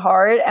industry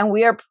hard, and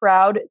we are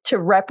proud to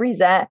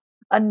represent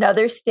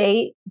another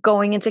state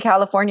going into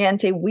California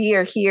and say, we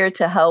are here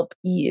to help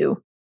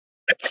you.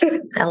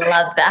 I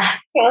love that.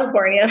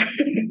 California.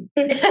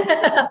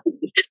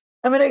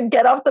 I'm going to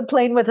get off the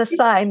plane with a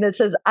sign that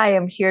says, I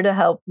am here to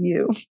help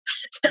you.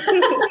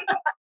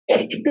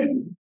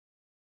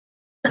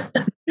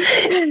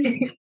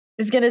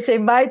 It's going to say,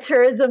 my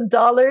tourism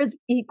dollars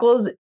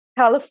equals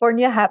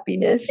California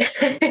happiness.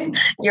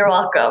 You're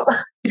welcome.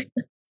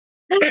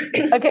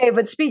 Okay,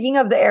 but speaking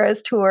of the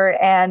Eras Tour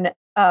and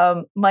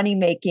money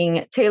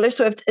making, Taylor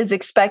Swift is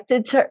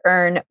expected to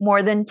earn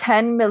more than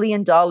 $10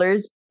 million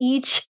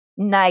each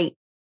night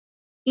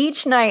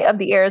of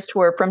the Eras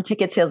Tour from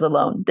ticket sales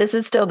alone. This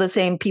is still the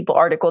same People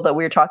article that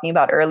we were talking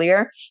about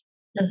earlier.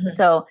 Mm-hmm.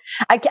 So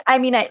I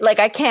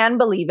can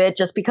believe it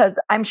just because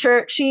I'm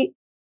sure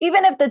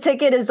even if the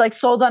ticket is like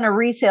sold on a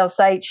resale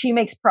site, she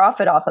makes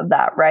profit off of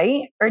that,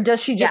 right? Or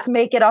does she just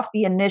make it off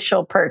the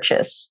initial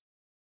purchase?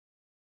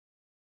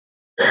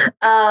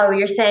 Oh,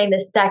 you're saying the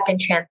second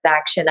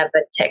transaction of a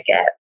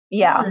ticket.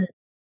 Yeah.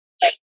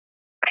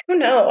 I don't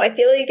know. I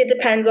feel like it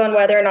depends on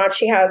whether or not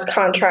she has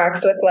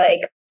contracts with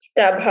like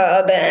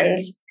StubHub, and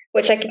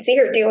which I can see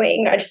her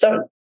doing. I just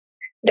don't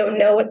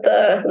know what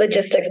the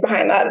logistics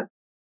behind that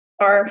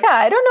are. Yeah,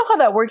 I don't know how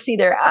that works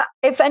either.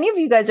 If any of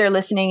you guys are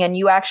listening and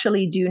you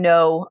actually do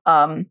know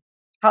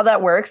how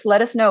that works,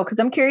 let us know, because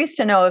I'm curious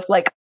to know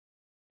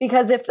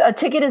because if a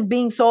ticket is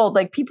being sold,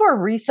 like people are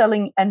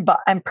reselling and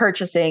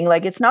purchasing,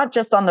 like it's not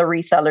just on the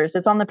resellers,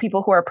 it's on the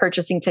people who are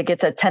purchasing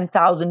tickets at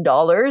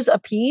 $10,000 a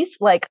piece.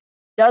 Like,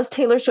 does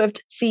Taylor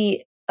Swift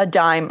see a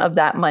dime of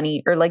that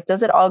money, or like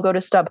does it all go to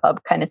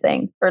StubHub kind of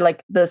thing, or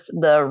like the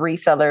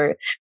reseller?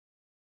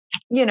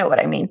 You know what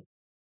I mean?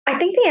 I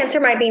think the answer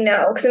might be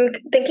no, because I'm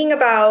thinking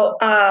about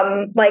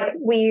like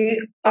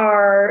we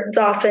are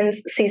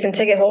Dolphins season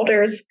ticket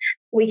holders.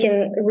 We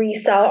can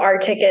resell our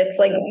tickets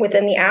like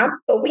within the app,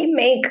 but we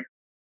make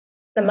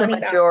the money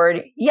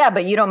majority back. Yeah,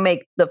 but you don't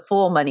make the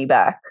full money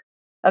back.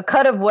 A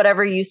cut of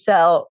whatever you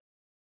sell,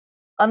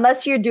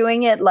 unless you're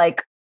doing it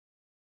like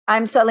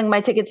I'm selling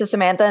my ticket to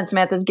Samantha and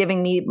Samantha's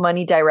giving me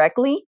money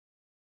directly.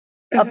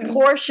 Mm-hmm. A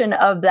portion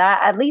of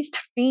that, at least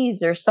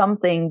fees or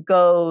something,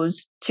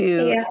 goes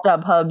to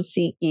StubHub,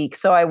 SeatGeek.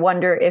 So I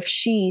wonder if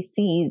she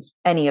sees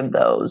any of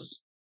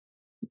those.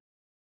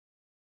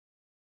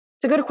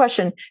 It's a good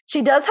question.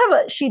 She does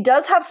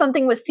have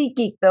something with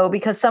SeatGeek though,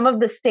 because some of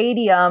the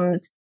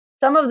stadiums,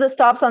 some of the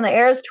stops on the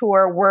Eras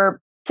Tour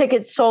were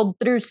tickets sold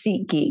through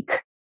SeatGeek.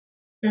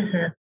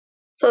 Mm-hmm.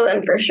 So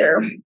then for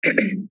sure.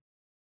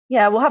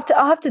 Yeah, I'll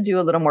have to do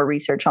a little more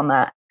research on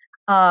that.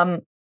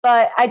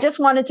 But I just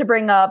wanted to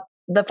bring up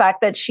the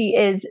fact that she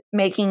is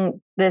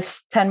making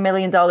this $10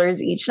 million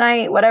each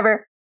night,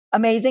 whatever,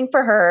 amazing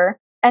for her.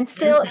 And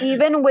still,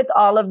 even with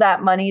all of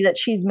that money that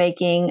she's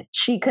making,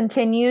 she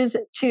continues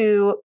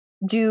to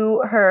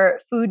do her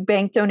food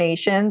bank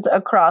donations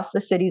across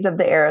the cities of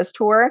the Eras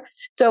Tour.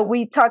 So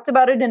we talked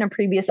about it in a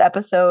previous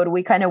episode.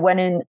 We kind of went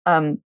in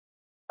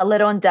a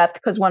little in depth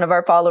because one of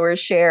our followers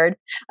shared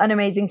an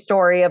amazing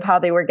story of how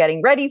they were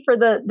getting ready for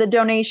the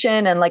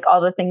donation and like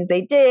all the things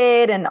they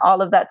did and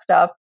all of that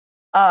stuff.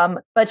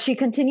 But she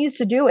continues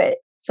to do it.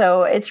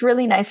 So it's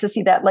really nice to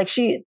see that. Like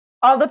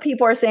all the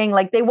people are saying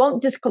like they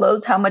won't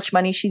disclose how much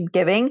money she's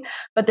giving,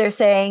 but they're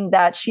saying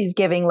that she's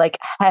giving like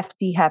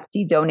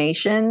hefty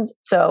donations.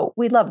 So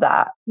we love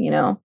that, you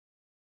know.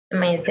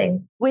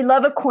 Amazing. We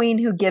love a queen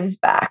who gives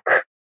back,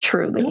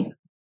 truly.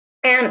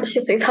 And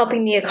she's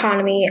helping the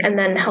economy and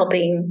then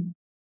helping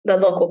the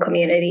local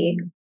community.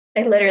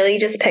 I literally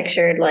just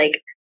pictured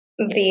like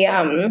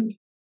the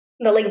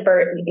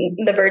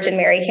Virgin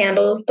Mary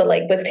candles, but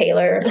like with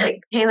Taylor. Like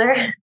Taylor.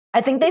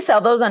 I think they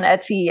sell those on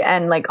Etsy,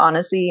 and like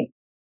honestly,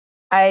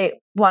 I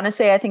want to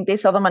say I think they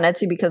sell them on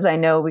Etsy because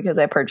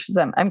I purchased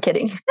them. I'm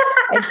kidding.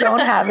 I don't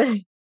have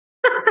it.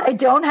 I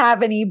don't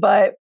have any,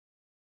 but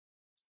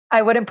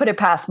I wouldn't put it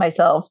past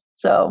myself.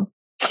 So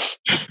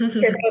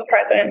Christmas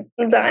present.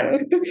 I'm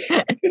done.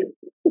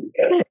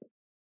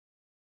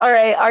 All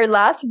right. Our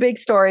last big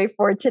story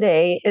for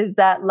today is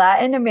that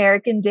Latin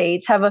American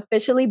dates have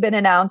officially been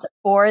announced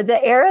for the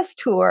Eras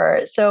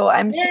Tour. So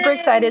I'm super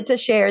excited to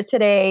share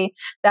today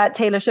that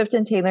Taylor Swift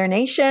and Taylor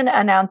Nation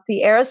announced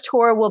the Eras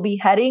Tour will be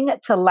heading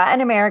to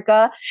Latin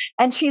America,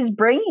 and she's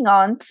bringing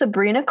on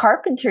Sabrina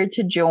Carpenter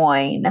to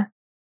join.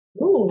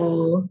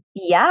 Ooh.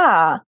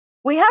 Yeah.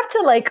 We're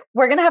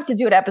going to have to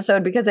do an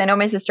episode because I know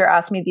my sister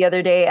asked me the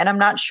other day, and I'm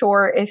not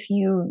sure if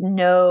you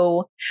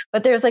know,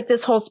 but there's like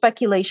this whole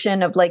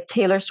speculation of like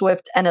Taylor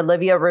Swift and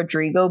Olivia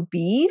Rodrigo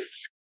beef.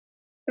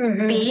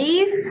 Mm-hmm.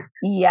 Beef?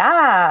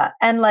 Yeah.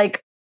 And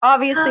like,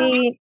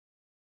 obviously,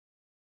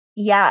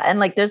 yeah.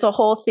 And like, there's a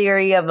whole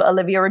theory of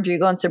Olivia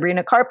Rodrigo and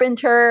Sabrina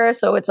Carpenter.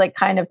 So it's like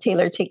kind of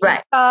Taylor taking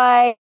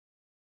side.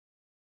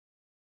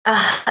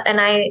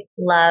 And I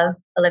love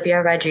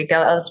Olivia Rodrigo.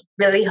 I was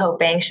really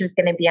hoping she was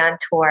going to be on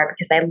tour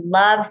because I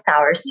love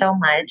Sour so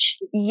much.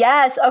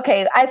 Yes.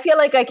 Okay. I feel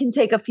like I can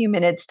take a few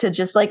minutes to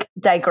just like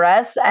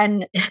digress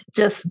and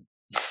just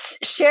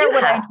share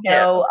what I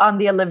know on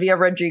the Olivia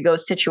Rodrigo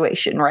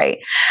situation, right?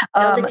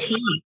 The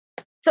tea.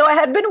 So I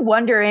had been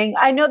wondering,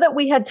 I know that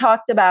we had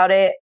talked about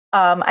it,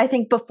 I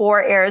think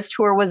before Eras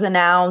Tour was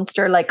announced,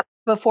 or like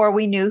before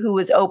we knew who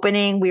was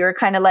opening, we were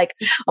kind of like,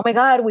 oh my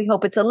God, we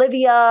hope it's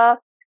Olivia.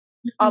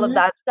 All of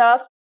that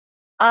stuff.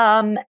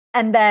 And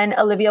then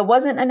Olivia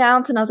wasn't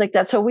announced, and I was like,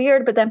 that's so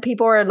weird. But then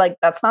people were like,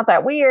 that's not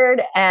that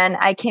weird. And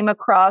I came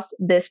across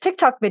this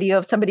TikTok video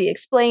of somebody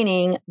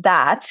explaining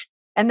that.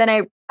 And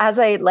then as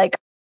I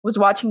was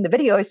watching the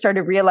video, I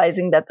started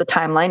realizing that the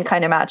timeline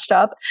kind of matched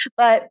up.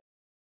 But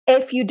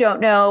if you don't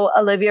know,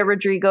 Olivia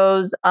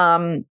Rodrigo's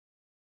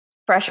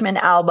freshman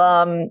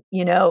album,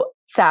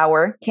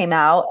 Sour, came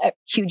out, a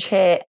huge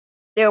hit.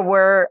 There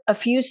were a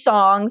few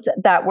songs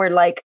that were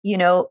like,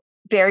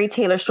 very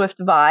Taylor Swift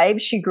vibe.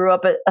 She grew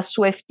up a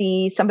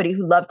Swiftie, somebody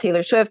who loved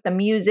Taylor Swift, the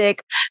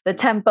music, the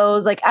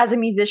tempos. Like as a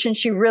musician,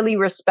 she really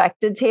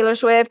respected Taylor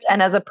Swift.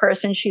 And as a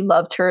person, she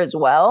loved her as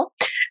well.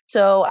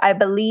 So I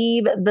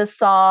believe the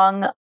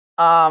song,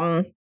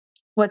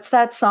 what's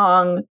that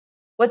song?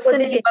 Was the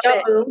name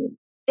Deja Vu?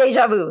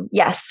 Deja Vu.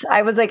 Yes.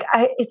 I was like,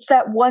 it's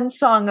that one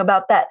song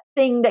about that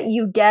thing that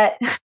you get.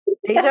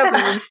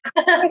 Deja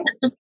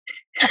Vu.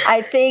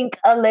 I think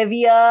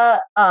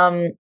Olivia,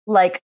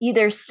 like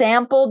either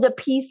sampled a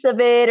piece of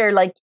it or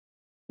like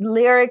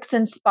lyrics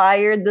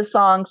inspired the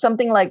song,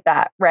 something like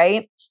that,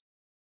 right?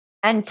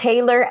 And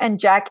Taylor and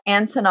Jack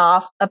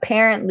Antonoff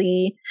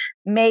apparently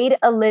made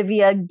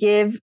Olivia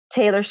give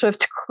Taylor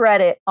Swift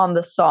credit on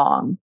the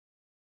song.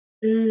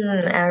 I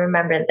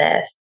remember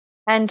this.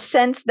 And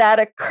since that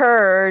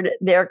occurred,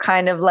 they're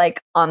kind of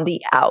like on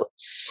the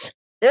outs.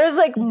 There's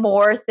like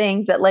more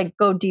things that like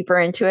go deeper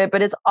into it,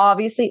 but it's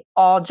obviously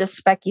all just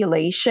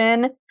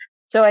speculation.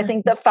 So I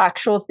think the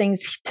factual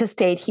things to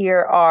state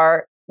here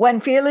are when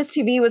Fearless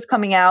TV was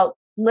coming out,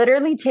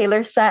 literally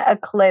Taylor sent a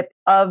clip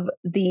of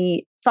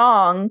the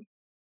song,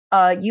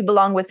 You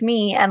Belong With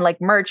Me, and like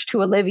merch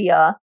to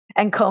Olivia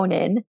and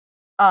Conan.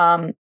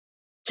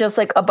 Just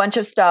like a bunch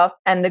of stuff.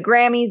 And the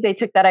Grammys, they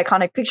took that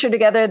iconic picture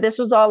together. This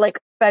was all like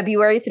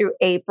February through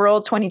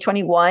April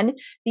 2021.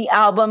 The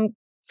album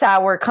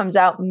Sour comes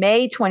out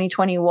May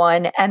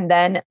 2021. And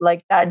then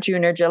like that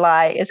June or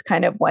July is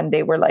kind of when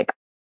they were like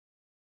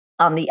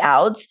on the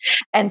outs.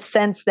 And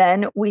since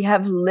then, we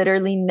have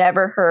literally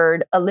never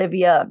heard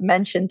Olivia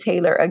mention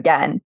Taylor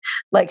again.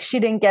 Like she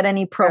didn't get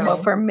any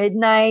promo for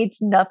Midnights,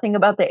 nothing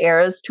about the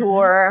Eras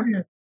Tour.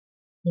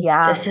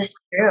 Yeah. This is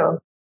true.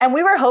 And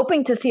we were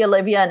hoping to see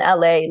Olivia in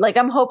LA. Like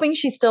I'm hoping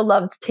she still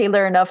loves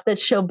Taylor enough that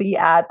she'll be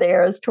at the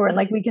Eras Tour and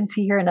like we can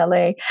see her in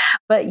LA.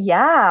 But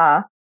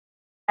yeah.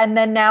 And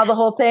then now the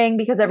whole thing,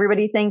 because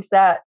everybody thinks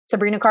that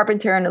Sabrina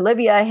Carpenter and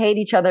Olivia hate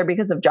each other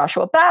because of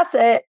Joshua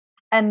Bassett.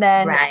 And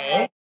then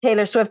Right.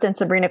 Taylor Swift and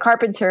Sabrina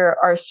Carpenter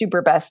are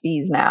super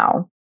besties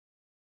now.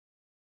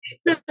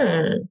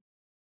 Hmm.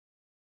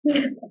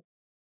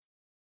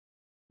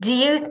 Do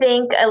you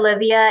think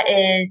Olivia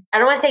is, I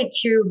don't want to say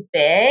too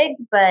big,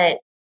 but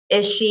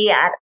is she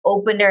at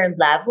opener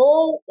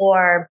level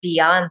or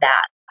beyond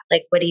that?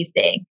 Like, what do you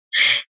think?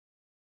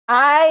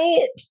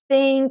 I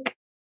think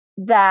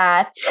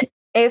that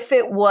if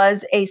it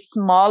was a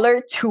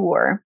smaller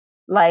tour,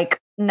 like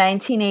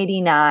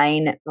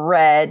 1989,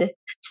 Red,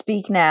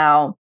 Speak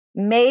Now,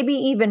 maybe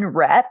even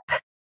Rep,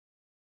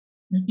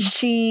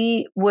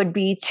 she would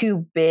be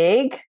too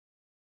big.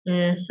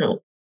 Mm-hmm.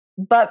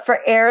 But for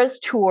Eras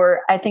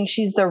Tour, I think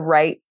she's the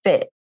right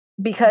fit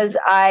because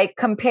I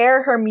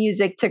compare her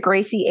music to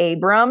Gracie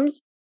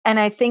Abrams. And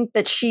I think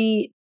that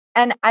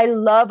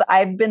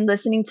I've been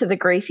listening to the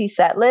Gracie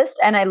set list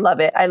and I love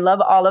it. I love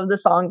all of the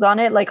songs on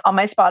it. Like on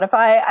my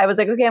Spotify, I was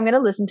like, okay, I'm going to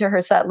listen to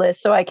her set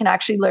list so I can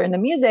actually learn the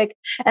music.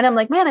 And I'm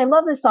like, man, I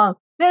love this song.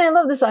 Man, I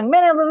love this song.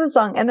 Man, I love this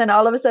song. And then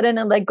all of a sudden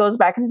it like goes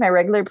back into my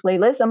regular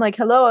playlist. I'm like,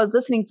 hello, I was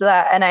listening to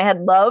that. And I had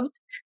loved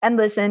and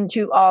listened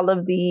to all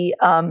of the,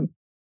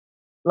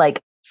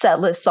 like set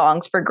list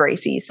songs for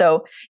Gracie.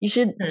 So you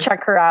should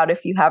check her out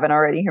if you haven't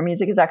already. Her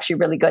music is actually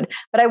really good.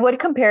 But I would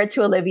compare it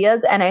to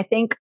Olivia's. And I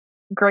think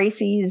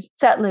Gracie's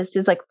set list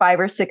is like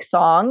 5 or 6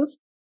 songs.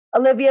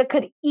 Olivia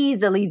could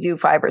easily do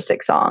 5 or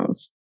 6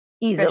 songs.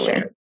 Easily.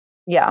 Sure.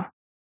 Yeah.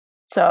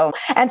 So,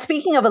 and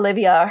speaking of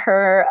Olivia,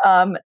 her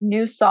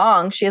new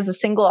song, she has a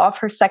single off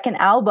her second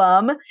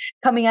album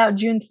coming out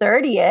June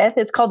 30th.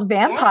 It's called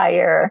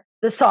Vampire,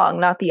 the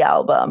song, not the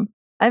album.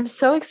 I'm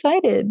so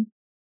excited.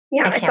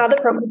 Yeah, I saw the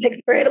promo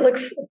pic for it. It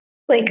looks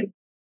like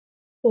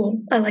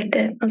cool. I liked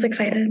it. I was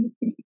excited.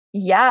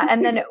 Yeah.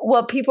 And then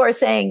what people are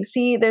saying,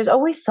 see, there's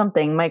always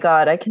something. My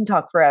God, I can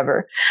talk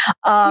forever.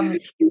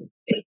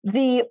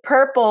 The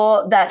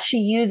purple that she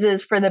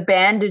uses for the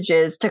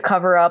bandages to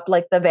cover up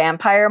like the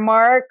vampire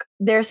mark,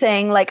 they're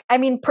saying like, I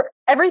mean,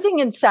 everything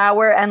in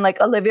Sour and like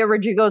Olivia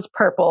Rodrigo's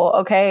purple.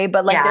 Okay.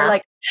 But like, they're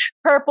like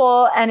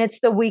purple and it's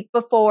the week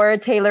before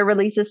Taylor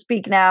releases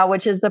Speak Now,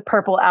 which is the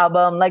purple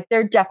album. Like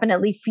they're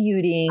definitely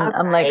feuding. Okay.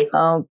 I'm like,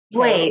 oh,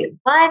 wait,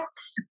 what?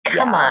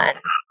 Come on.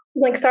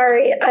 Like,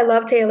 sorry, I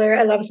love Taylor.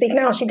 I love Speak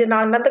Now. She did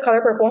not invent the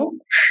color purple.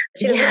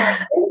 She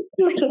doesn't.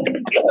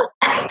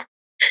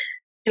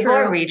 People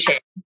are reaching.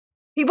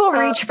 People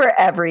reach for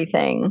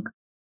everything.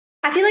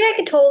 I feel like I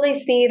could totally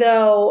see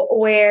though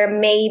where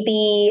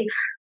maybe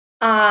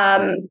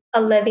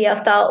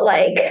Olivia felt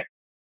like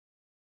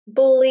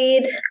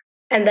bullied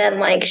and then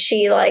like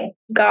she like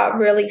got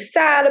really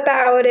sad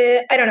about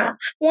it. I don't know.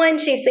 One,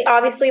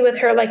 obviously with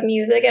her like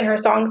music and her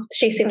songs,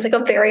 she seems like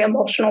a very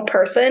emotional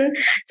person.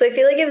 So I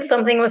feel like if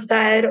something was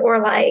said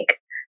or like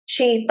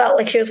she felt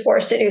like she was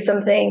forced to do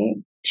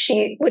something,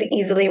 she would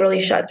easily really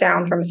shut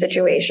down from a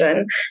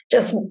situation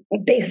just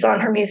based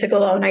on her music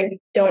alone. I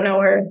don't know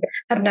her.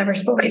 I've never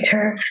spoken to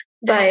her,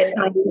 but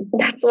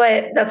that's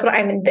what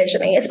I'm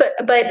envisioning.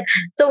 But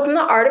so from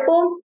the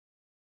article,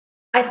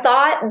 I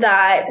thought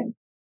that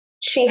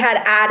she had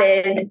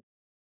added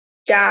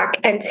Jack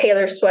and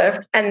Taylor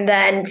Swift and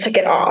then took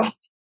it off.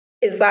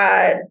 Did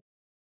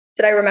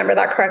I remember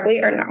that correctly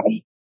or no?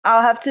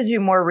 I'll have to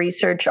do more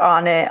research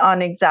on it,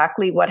 on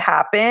exactly what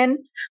happened.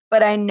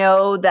 But I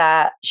know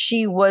that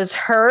she was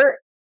hurt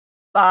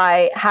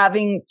by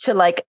having to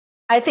like,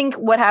 I think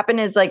what happened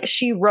is like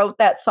she wrote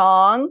that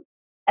song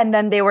and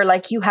then they were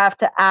like, you have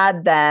to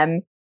add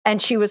them.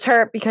 And she was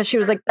hurt because she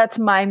was like, that's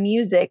my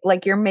music.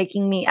 Like you're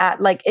making me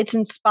add, like it's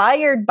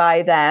inspired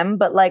by them,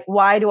 but like,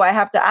 why do I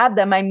have to add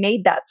them? I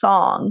made that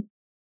song.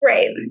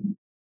 Right.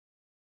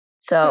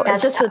 So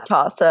it's just tough. A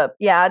toss up.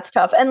 Yeah, it's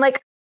tough. And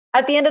like,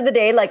 at the end of the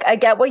day, like I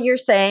get what you're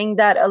saying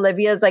that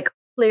Olivia is like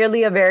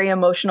clearly a very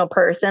emotional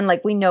person.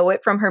 Like we know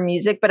it from her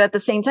music, but at the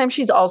same time,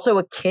 she's also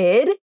a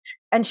kid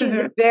and she's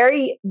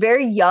very,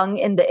 very young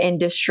in the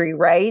industry.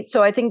 Right.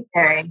 So I think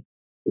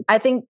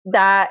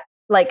that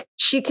like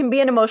she can be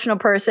an emotional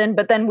person,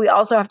 but then we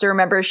also have to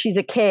remember she's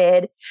a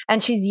kid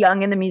and she's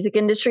young in the music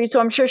industry. So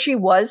I'm sure she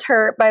was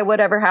hurt by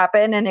whatever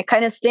happened and it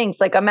kind of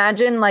stinks. Like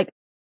imagine like,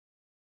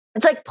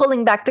 it's like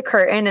pulling back the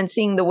curtain and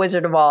seeing the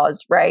Wizard of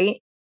Oz.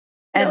 Right.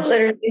 And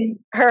literally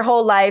her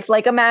whole life,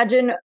 like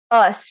imagine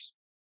us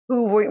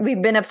who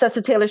we've been obsessed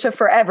with Taylor Swift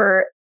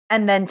forever.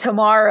 And then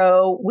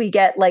tomorrow we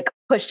get like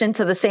pushed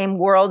into the same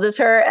world as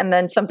her. And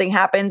then something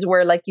happens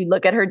where like you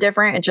look at her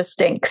different. It just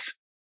stinks.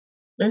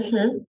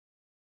 Mm-hmm.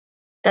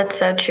 That's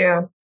so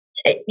true.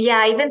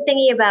 Yeah. Even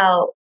thinking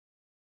about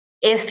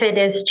if it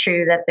is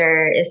true that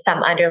there is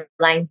some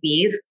underlying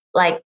beef,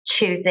 like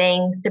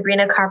choosing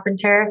Sabrina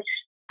Carpenter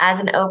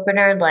as an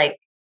opener, like,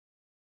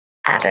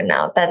 I don't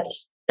know.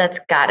 That's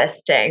gotta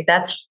sting.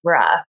 That's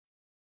rough.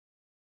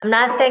 I'm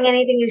not saying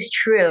anything is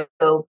true.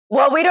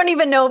 Well, we don't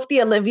even know if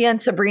the Olivia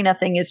and Sabrina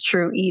thing is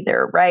true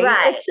either, right?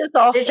 It's just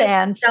all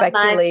fan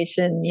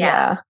speculation.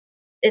 Yeah.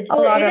 It's a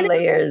lot of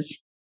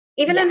layers.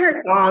 Even in her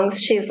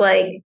songs, she's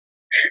like,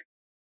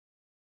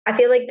 I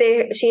feel like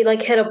she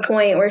like hit a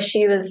point where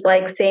she was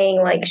like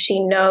saying like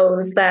she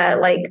knows that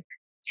like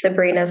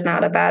Sabrina's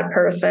not a bad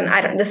person.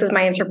 This is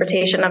my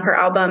interpretation of her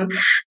album.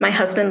 My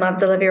husband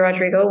loves Olivia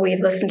Rodrigo.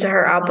 We've listened to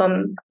her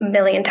album a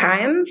million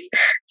times.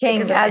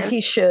 King, as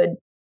he should.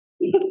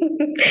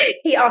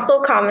 He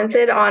also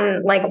commented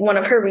on like one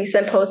of her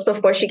recent posts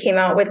before she came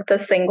out with the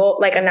single,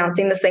 like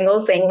announcing the single,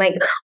 saying like,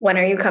 when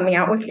are you coming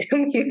out with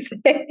new music?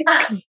 Boy,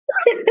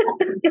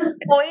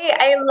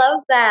 I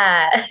love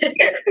that.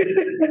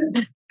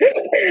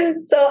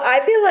 So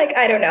I feel like,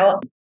 I don't know,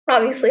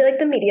 obviously like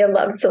the media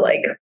loves to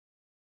like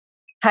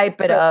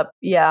hype it up.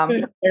 Yeah.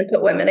 And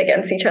put women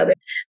against each other.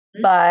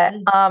 But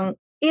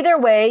either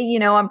way, you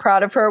know, I'm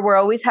proud of her. We're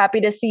always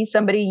happy to see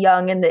somebody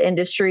young in the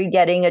industry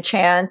getting a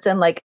chance. And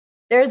like,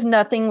 there's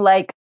nothing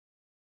like,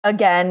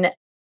 again,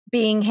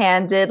 being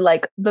handed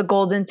like the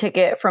golden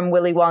ticket from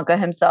Willy Wonka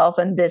himself.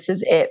 And this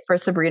is it for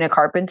Sabrina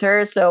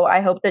Carpenter. So I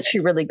hope that she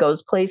really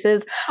goes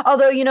places.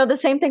 Although, you know, the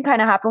same thing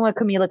kind of happened with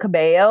Camila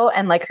Cabello,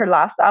 and like her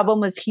last album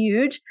was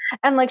huge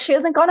and like she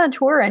hasn't gone on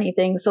tour or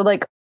anything. So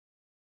like,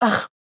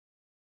 that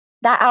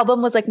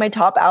album was like my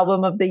top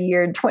album of the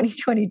year in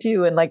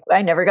 2022. And like,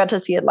 I never got to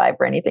see it live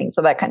or anything.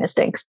 So that kind of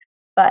stinks,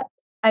 but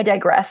I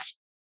digress.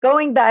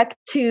 Going back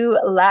to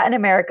Latin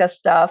America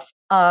stuff,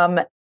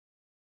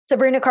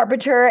 Sabrina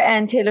Carpenter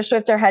and Taylor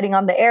Swift are heading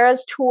on the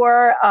Eras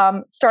Tour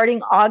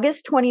starting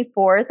August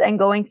 24th and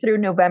going through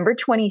November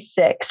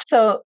 26th.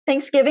 So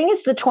Thanksgiving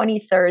is the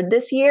 23rd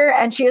this year,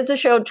 and she has a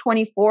show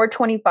 24,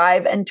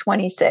 25, and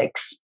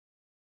 26.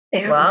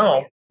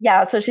 Wow.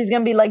 Yeah, so she's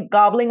going to be like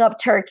gobbling up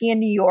turkey in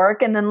New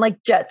York and then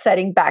like jet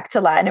setting back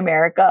to Latin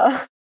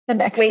America the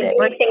next day.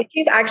 Wait, I think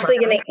she's actually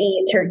going to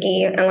eat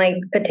turkey and like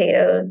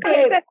potatoes.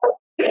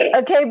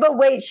 Okay, but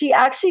wait, she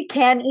actually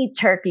can eat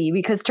turkey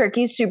because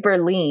turkey's super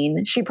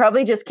lean. She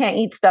probably just can't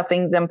eat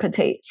stuffing and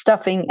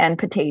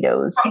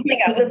potatoes. Oh my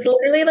gosh, it's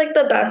literally like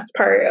the best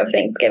part of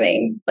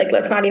Thanksgiving. Like,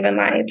 let's not even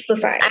lie, it's the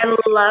side. I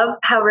love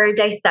how we're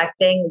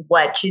dissecting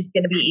what she's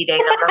going to be eating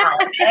on the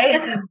holiday.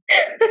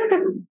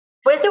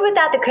 With or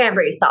without the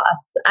cranberry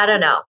sauce? I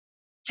don't know.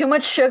 Too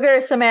much sugar,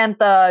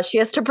 Samantha. She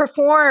has to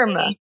perform.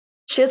 Okay.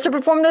 She has to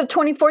perform the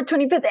 24th,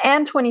 25th,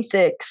 and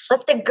 26th.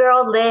 Let the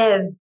girl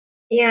live.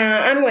 Yeah,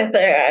 I'm with her.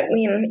 I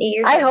mean,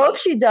 I hope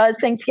she does.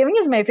 Thanksgiving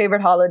is my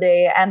favorite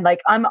holiday, and like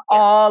I'm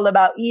all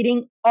about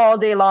eating all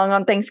day long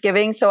on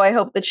Thanksgiving. So I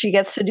hope that she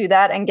gets to do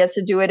that and gets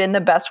to do it in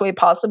the best way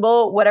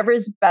possible, whatever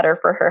is better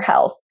for her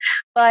health.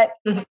 But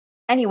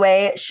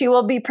anyway, she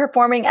will be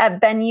performing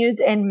at venues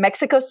in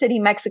Mexico City,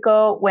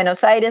 Mexico,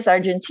 Buenos Aires,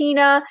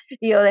 Argentina,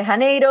 Rio de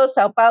Janeiro,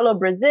 Sao Paulo,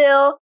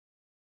 Brazil.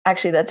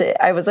 Actually, that's it.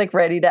 I was like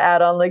ready to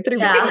add on like 3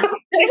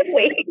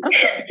 weeks.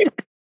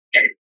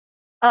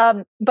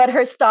 But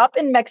her stop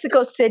in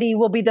Mexico City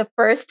will be the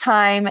first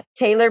time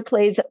Taylor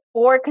plays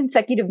 4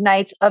 consecutive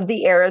nights of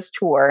the Eras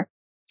Tour.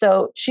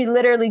 So she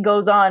literally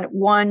goes on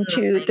 1,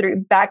 2, 3,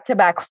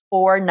 back-to-back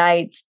 4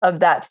 nights of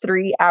that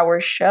 3-hour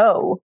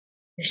show.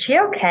 Is she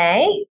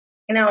okay?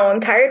 No,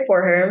 I'm tired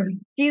for her.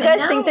 Do you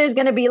guys think there's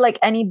going to be like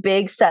any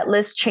big set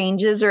list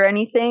changes or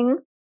anything?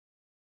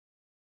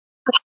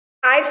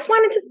 I just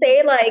wanted to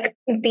say, like,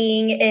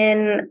 being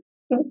in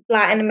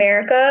Latin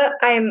America,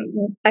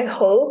 I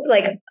hope,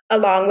 like,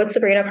 along with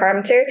Sabrina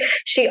Carpenter,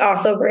 she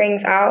also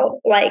brings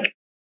out like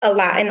a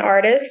Latin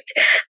artist.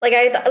 Like,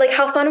 like,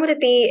 how fun would it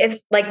be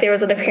if like there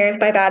was an appearance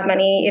by Bad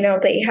Bunny? You know,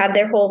 they had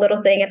their whole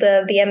little thing at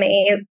the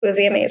VMAs. It was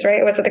VMAs, right?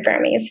 Or was it the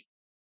Grammys?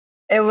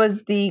 It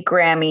was the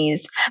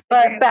Grammys.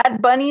 But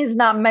Bad Bunny is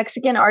not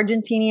Mexican,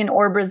 Argentinian,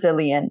 or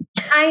Brazilian.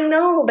 I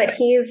know, but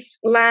he's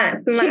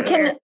Latin.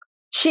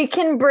 She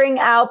can bring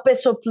out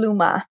Peso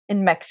Pluma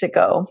in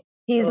Mexico.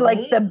 He's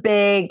like the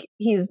big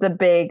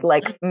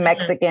like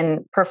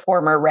Mexican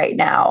performer right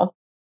now.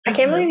 I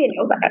can't believe you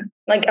know that.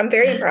 Like, I'm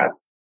very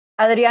impressed.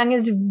 Adrián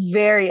is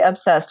very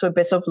obsessed with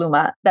Peso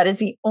Pluma. That is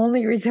the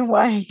only reason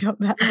why I know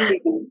that.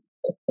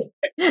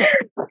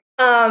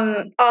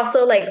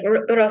 Also, like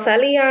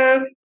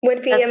Rosalia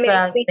would be amazing. What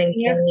I was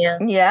thinking,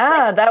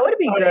 yeah, that would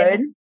be good.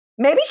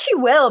 Maybe she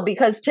will,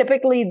 because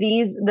typically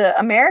the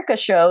America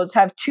shows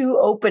have 2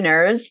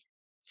 openers.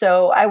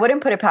 So I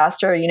wouldn't put it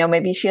past her. You know,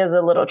 maybe she has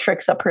some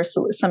tricks up her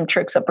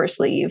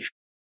sleeve.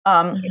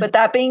 But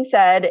that being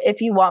said,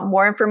 if you want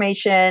more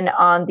information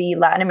on the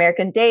Latin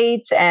American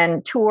dates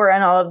and tour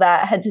and all of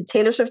that, head to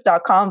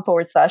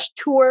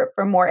taylorswift.com/tour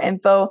for more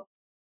info.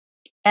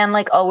 And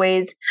like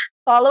always,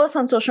 follow us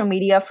on social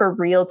media for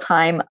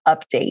real-time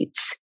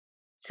updates.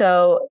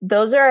 So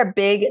those are our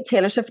big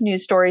Taylor Swift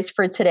news stories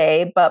for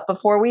today. But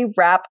before we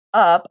wrap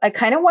up, I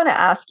kind of want to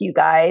ask you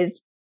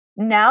guys,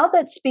 now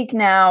that Speak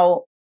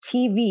Now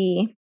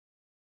TV,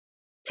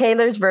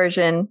 Taylor's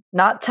version,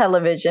 not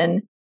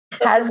television,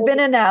 has been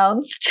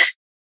announced.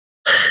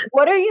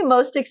 What are you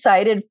most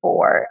excited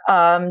for?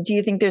 Do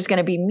you think there's going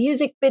to be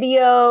music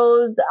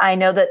videos? I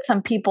know that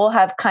some people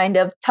have kind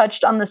of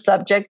touched on the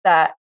subject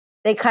that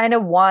they kind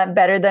of want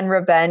Better Than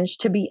Revenge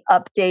to be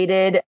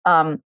updated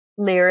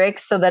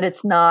lyrics so that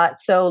it's not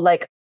so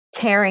like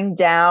tearing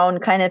down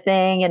kind of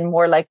thing and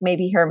more like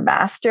maybe her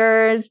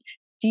masters.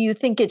 Do you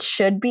think it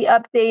should be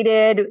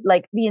updated?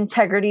 Like the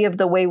integrity of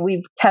the way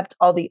we've kept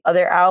all the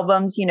other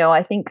albums? You know,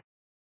 I think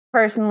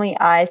personally,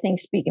 I think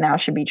Speak Now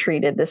should be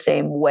treated the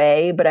same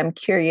way, but I'm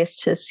curious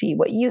to see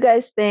what you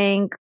guys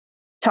think.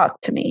 Talk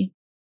to me.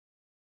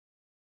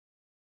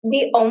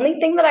 The only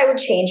thing that I would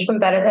change from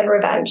Better Than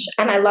Revenge,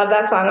 and I love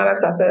that song, I'm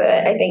obsessed with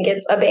it. I think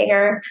it's a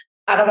banger.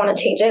 I don't want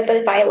to change it, but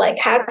if I like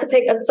had to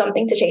pick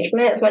something to change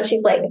from it, it's when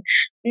she's like,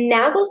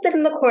 now go sit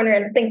in the corner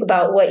and think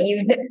about what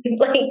you've done.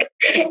 Like,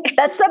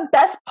 that's the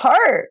best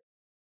part.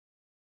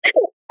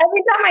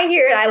 Every time I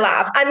hear it, I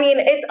laugh. I mean,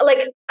 it's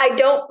like, I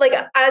don't, like,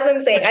 as I'm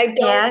saying, I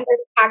don't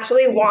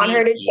actually want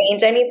her to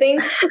change anything,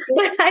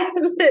 but I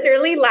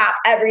literally laugh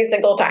every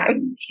single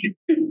time.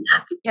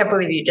 I can't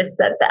believe you just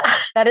said that.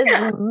 That is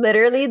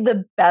literally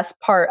the best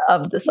part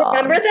of the song.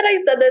 Remember that I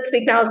said that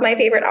Speak Now is my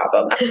favorite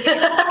album.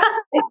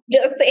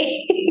 Just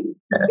saying.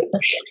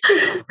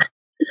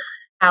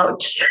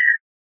 Ouch.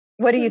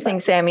 What do you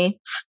think, Sammy?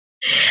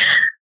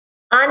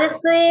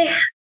 Honestly,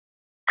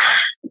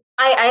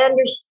 I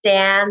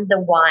understand the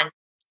want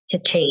to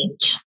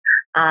change,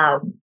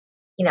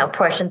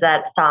 portions of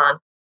that song.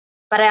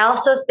 But I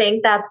also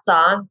think that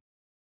song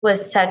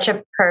was such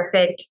a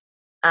perfect,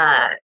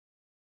 just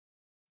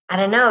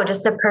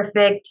a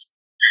perfect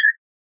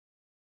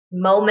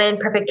moment,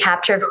 perfect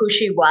capture of who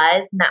she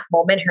was in that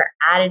moment, her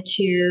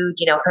attitude,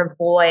 her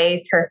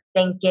voice, her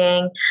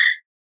thinking.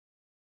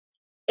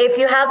 If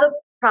you have a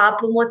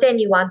problem with it and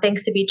you want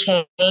things to be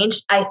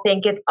changed, I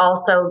think it's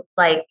also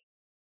like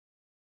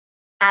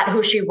at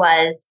who she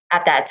was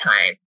at that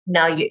time.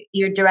 No,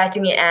 you're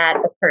directing it at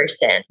the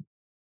person.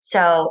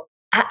 So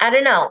I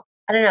don't know.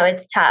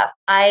 It's tough.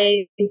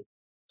 I'm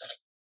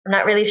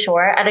not really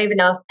sure. I don't even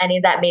know if any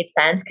of that made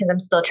sense because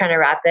I'm still trying to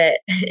wrap it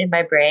in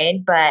my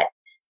brain, but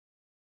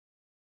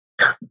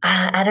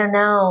I don't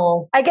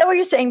know. I get what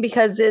you're saying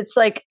because it's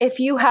like if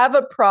you have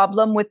a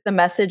problem with the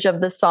message of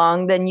the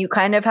song, then you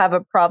kind of have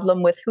a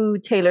problem with who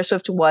Taylor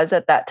Swift was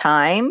at that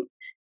time.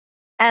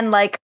 And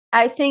like,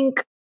 I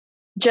think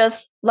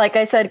just like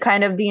I said,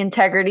 kind of the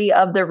integrity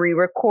of the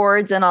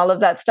re-records and all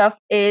of that stuff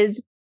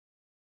is,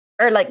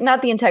 or like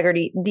not the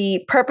integrity,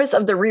 the purpose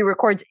of the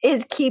re-records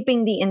is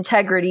keeping the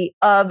integrity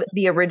of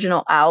the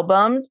original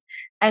albums,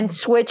 and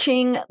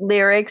switching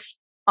lyrics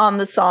on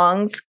the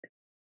songs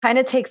kind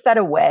of takes that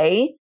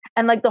away.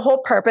 And like the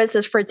whole purpose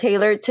is for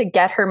Taylor to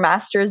get her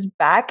masters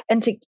back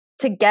and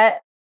to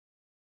get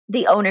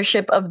the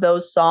ownership of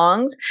those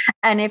songs.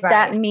 And if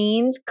that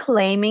means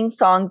claiming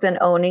songs and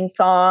owning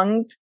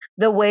songs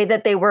the way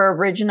that they were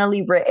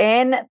originally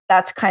written,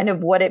 that's kind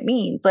of what it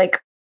means. Like,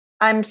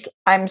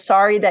 I'm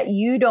sorry that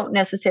you don't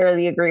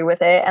necessarily agree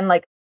with it. And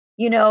like,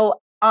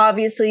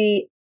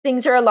 obviously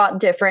things are a lot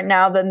different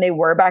now than they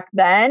were back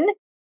then,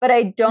 but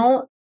I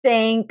don't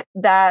think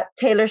that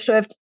Taylor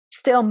Swift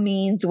still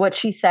means what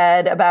she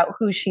said about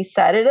who she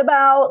said it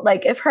about.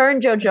 Like if her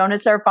and Joe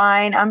Jonas are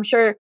fine, I'm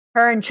sure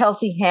her and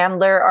Chelsea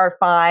Handler are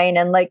fine.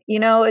 And like,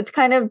 it's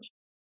kind of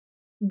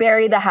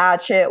bury the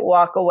hatchet,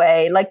 walk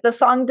away. Like the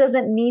song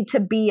doesn't need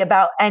to be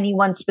about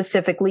anyone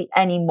specifically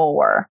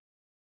anymore.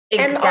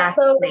 Exactly. And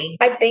also,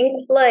 I think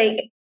like,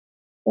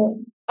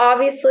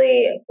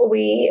 obviously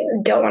we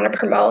don't want to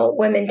promote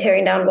women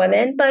tearing down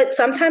women, but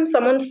sometimes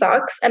someone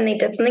sucks and they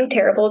did something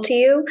terrible to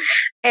you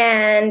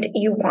and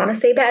you want to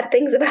say bad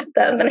things about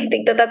them. And I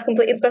think that that's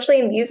completely, especially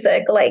in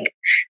music, like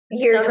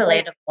you're so just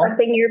like,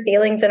 expressing your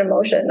feelings and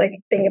emotions. I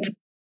think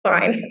it's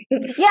fine.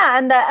 Yeah,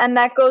 and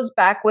that goes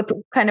back with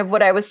kind of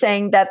what I was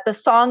saying, that the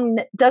song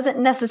doesn't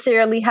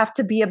necessarily have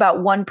to be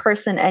about one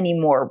person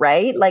anymore,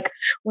 right? Like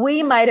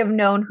we might have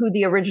known who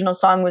the original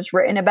song was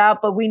written about,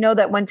 but we know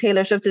that when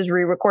Taylor Swift is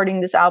re-recording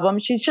this album,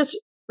 she's just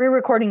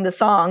re-recording the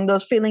song.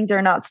 Those feelings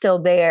are not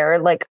still there.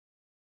 Like,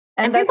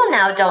 and people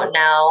now don't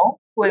know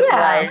who it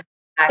was.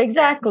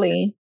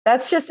 Exactly.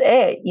 That's just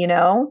it,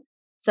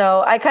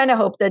 So I kind of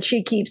hope that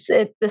she keeps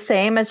it the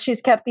same as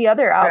she's kept the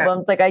other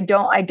albums. Like I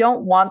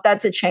don't want that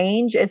to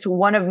change. It's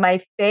one of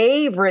my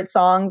favorite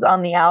songs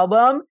on the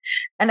album,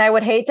 and I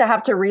would hate to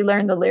have to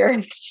relearn the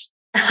lyrics.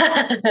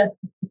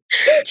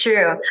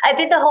 True. I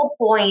think the whole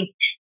point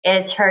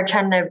is her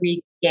trying to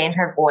regain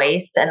her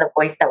voice and the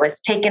voice that was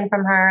taken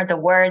from her, the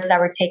words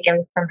that were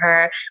taken from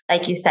her.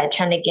 Like you said,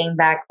 trying to gain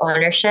back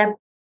ownership.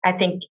 I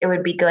think it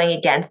would be going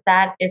against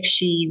that if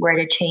she were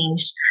to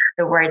change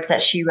the words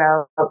that she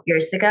wrote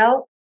years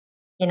ago.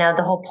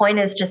 The whole point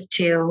is just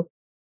to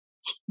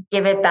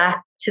give it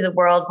back to the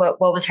world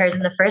what was hers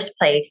in the first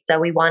place. So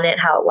we want it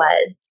how it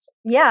was.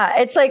 Yeah,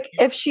 it's like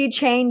if she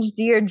changed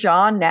Dear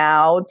John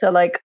now to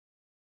like,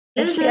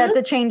 if she had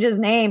to change his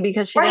name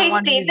because she didn't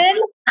want Stephen.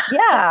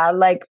 Yeah,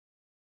 like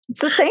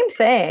it's the same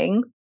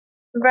thing.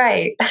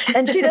 Right.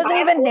 And she doesn't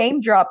even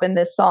name drop in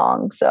this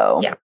song. So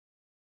yeah.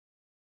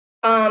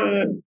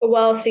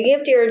 Well, speaking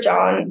of Dear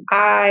John,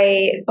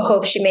 I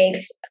hope she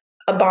makes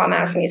a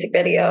bomb-ass music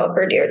video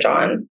for Dear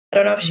John. I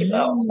don't know if she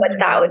will, but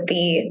that would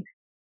be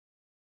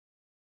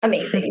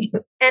amazing.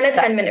 And a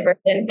 10-minute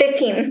version,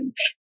 15.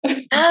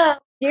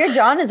 Dear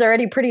John is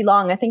already pretty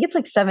long. I think it's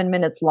like 7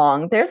 minutes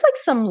long. There's like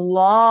some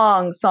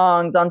long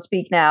songs on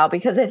Speak Now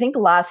because I think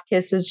Last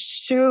Kiss is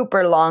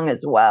super long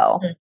as well.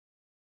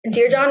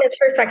 Dear John is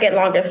her second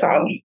longest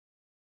song.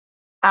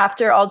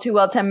 After All Too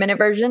Well 10-minute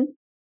version?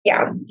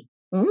 Yeah.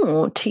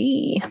 Ooh,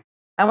 T.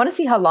 I want to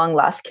see how long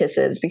Last Kiss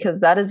is because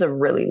that is a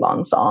really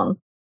long song.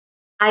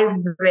 I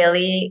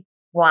really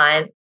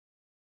want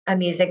a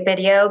music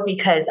video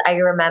because I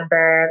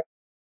remember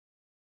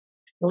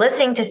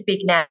listening to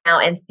Speak Now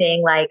and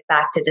seeing like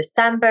Back to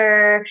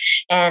December,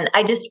 and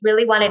I just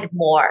really wanted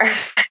more.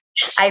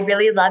 I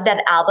really loved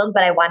that album,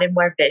 but I wanted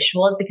more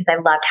visuals because I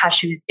loved how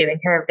she was doing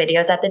her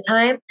videos at the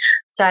time.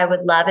 So I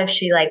would love if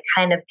she like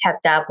kind of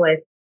kept up with,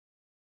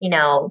 you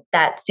know,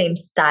 that same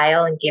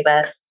style and gave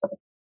us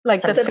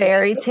like the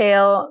fairy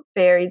tale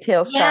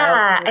style.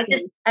 Yeah,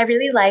 I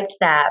really liked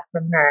that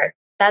from her.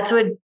 That's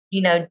what,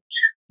 you know,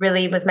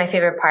 really was my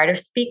favorite part of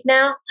Speak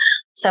Now.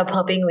 So I'm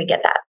hoping we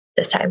get that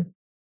this time.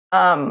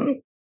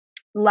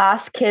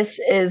 Last Kiss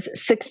is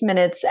 6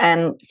 minutes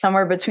and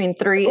somewhere between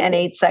 3 and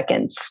 8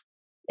 seconds.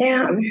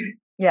 Damn.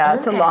 Yeah,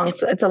 it's a long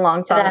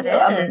song.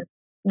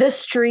 The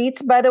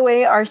Streets, by the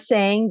way, are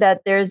saying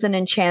that there's an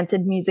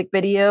Enchanted music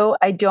video.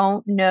 I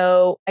don't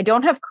know. I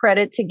don't have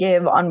credit to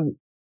give on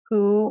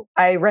who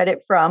I read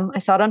it from. I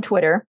saw it on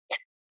Twitter.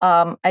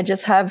 I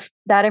just have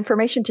that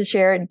information to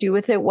share. Do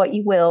with it what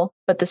you will.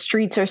 But the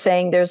Streets are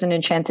saying there's an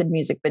Enchanted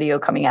music video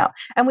coming out,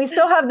 and we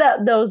still have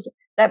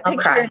that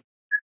picture.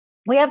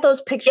 We have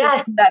those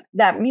pictures,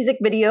 that music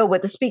video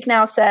with the Speak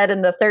Now set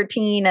and the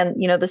 13 and,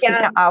 you know, the Speak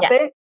Now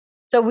outfit. Yeah.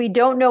 So we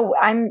don't know.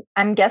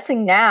 I'm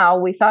guessing now.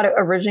 We thought it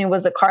originally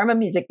was a Karma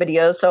music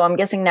video, so I'm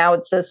guessing now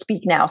it's a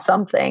Speak Now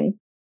something.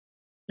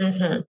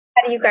 Mm-hmm.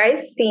 Have you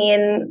guys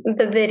seen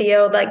the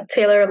video like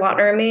Taylor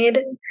Lautner made?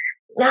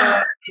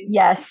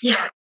 Yes,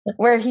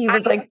 where he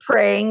was like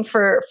praying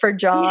for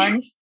John.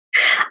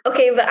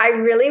 Okay, but I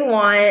really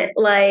want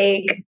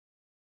like.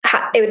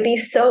 It would be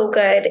so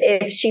good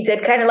if she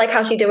did kind of like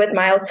how she did with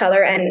Miles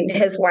Teller and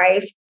his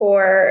wife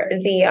for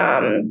the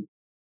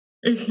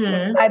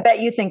I Bet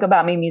You Think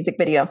About Me music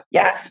video.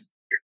 Yes.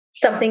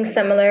 Something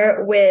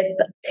similar with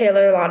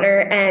Taylor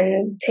Lautner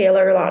and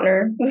Taylor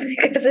Lautner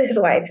because his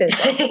wife is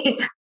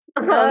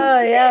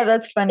oh yeah,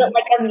 that's funny. But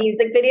like a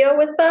music video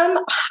with them.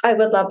 I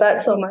would love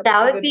that so much.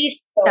 That would be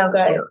so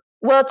good. Cute.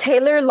 Well,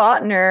 Taylor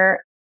Lautner,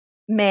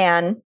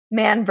 man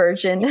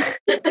version.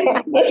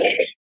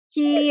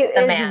 He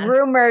is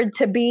rumored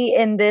to be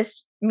in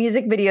this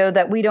music video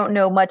that we don't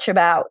know much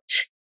about.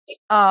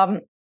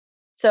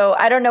 So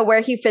I don't know where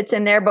he fits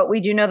in there, but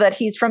we do know that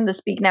he's from the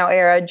Speak Now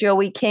era.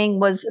 Joey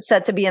King was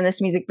set to be in this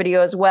music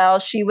video as well.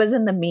 She was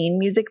in the Mean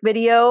music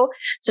video.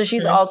 So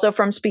she's also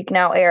from Speak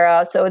Now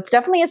era. So it's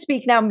definitely a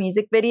Speak Now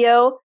music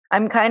video.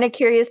 I'm kind of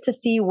curious to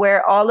see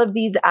where all of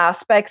these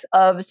aspects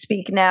of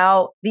Speak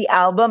Now, the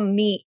album,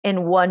 meet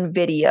in one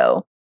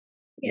video.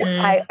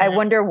 Yeah. I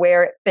wonder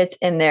where it fits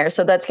in there.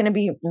 So that's going to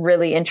be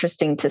really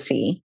interesting to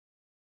see.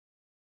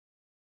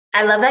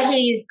 I love that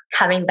he's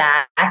coming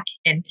back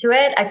into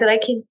it. I feel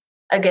like he's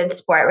a good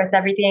sport with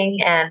everything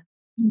and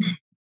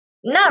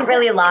not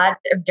really a lot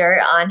of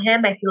dirt on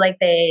him. I feel like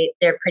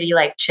they're pretty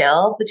like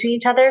chill between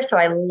each other. So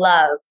I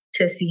love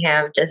to see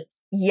him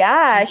just.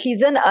 Yeah,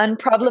 he's an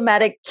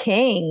unproblematic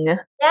king.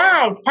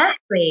 Yeah, exactly.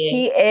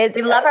 He is.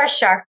 We love our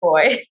Shark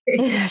Boy.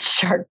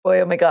 Shark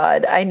Boy. Oh my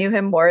God. I knew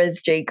him more as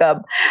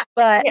Jacob.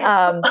 But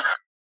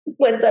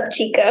what's up,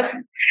 Chica?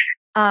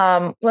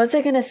 What was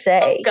I gonna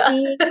say?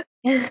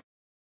 Oh,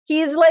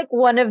 he's like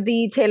one of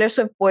the Taylor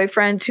Swift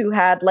boyfriends who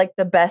had like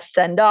the best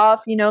send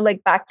off, you know,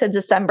 like Back to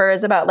December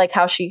is about like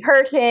how she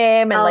hurt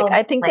him. And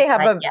I think they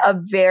have a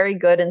very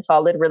good and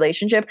solid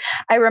relationship.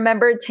 I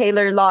remember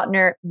Taylor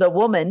Lautner, the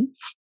woman,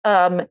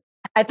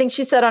 I think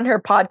she said on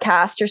her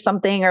podcast or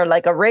something, or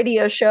like a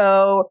radio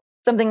show,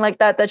 something like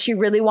that, that she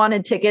really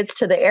wanted tickets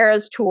to the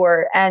Eras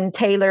tour. And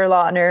Taylor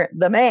Lautner,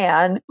 the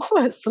man,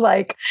 was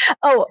like,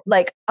 oh,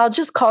 like, I'll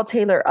just call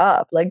Taylor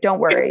up. Like, don't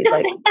worry.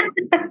 Like,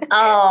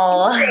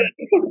 oh,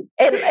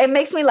 it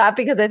makes me laugh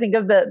because I think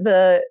of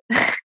the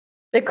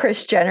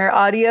Kris Jenner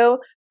audio.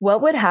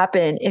 What would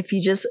happen if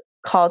you just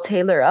call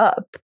Taylor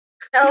up?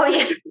 Oh,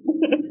 yeah.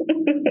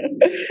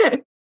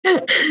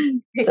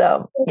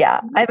 So yeah,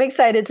 I'm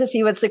excited to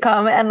see what's to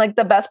come. And like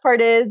the best part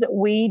is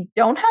we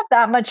don't have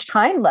that much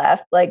time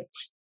left. Like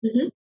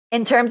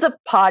in terms of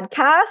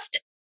podcast,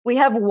 we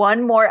have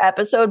one more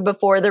episode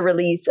before the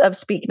release of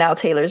Speak Now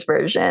Taylor's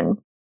version.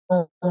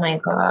 Oh my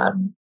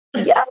God.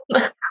 Yeah.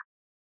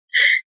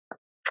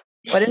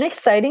 What an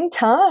exciting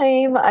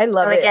time. I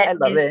love it. I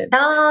love it.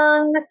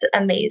 Songs,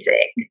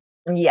 amazing.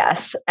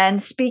 Yes.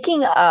 And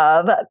speaking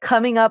of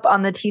coming up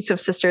on the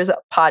T.Swift Sisters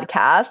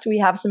podcast, we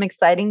have some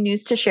exciting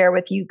news to share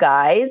with you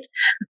guys.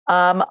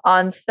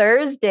 On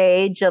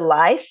Thursday,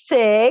 July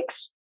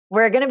 6th,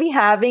 we're going to be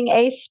having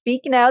a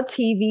Speak Now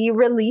TV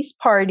release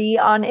party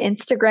on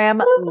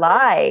Instagram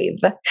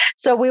Live.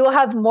 So we will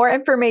have more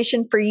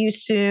information for you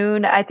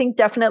soon. I think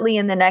definitely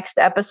in the next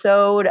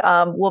episode,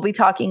 we'll be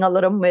talking a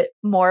little bit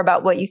more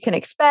about what you can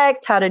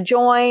expect, how to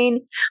join,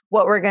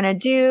 what we're going to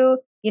do.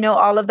 You know,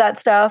 all of that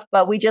stuff.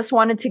 But we just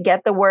wanted to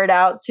get the word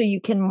out so you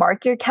can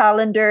mark your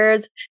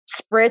calendars,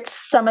 spritz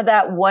some of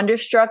that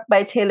Wonderstruck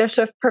by Taylor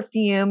Swift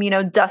perfume, you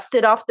know, dust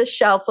it off the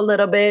shelf a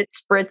little bit,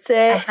 spritz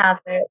it. I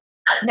have it.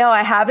 No,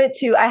 I have it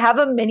too. I have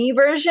a mini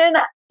version.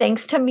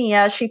 Thanks to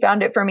Mia. She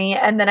found it for me.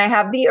 And then I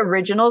have the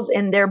originals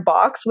in their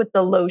box with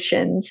the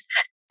lotions.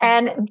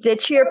 And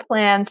ditch your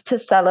plans to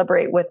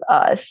celebrate with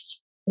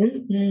us.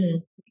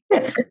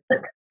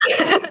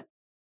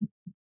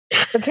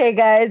 Okay,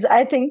 guys,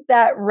 I think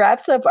that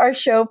wraps up our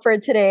show for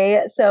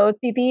today. So,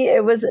 Titi,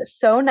 it was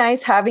so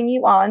nice having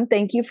you on.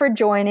 Thank you for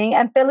joining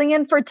and filling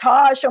in for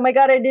Tosh. Oh my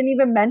God, I didn't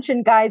even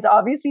mention, guys.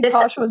 Obviously,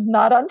 Tosh was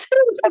not on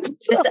today's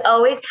episode. This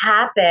always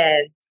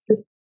happens.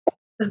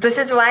 This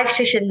is why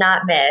she should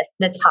not miss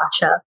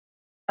Natasha.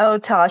 Oh,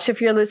 Tosh,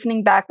 if you're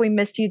listening back, we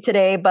missed you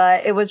today,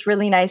 but it was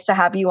really nice to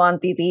have you on,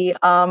 Titi.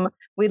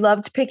 We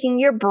loved picking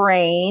your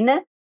brain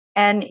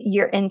and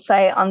your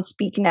insight on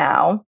Speak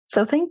Now.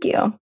 So thank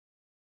you.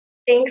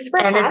 Thanks for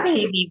having having the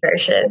TV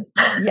versions.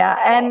 Yeah,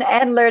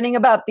 and learning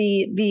about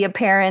the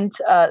apparent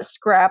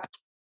scrapped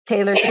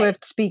Taylor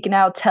Swift Speak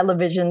Now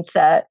television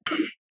set.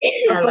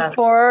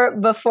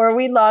 Before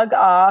we log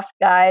off,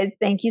 guys,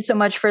 thank you so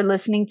much for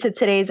listening to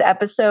today's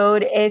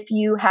episode. If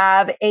you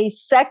have a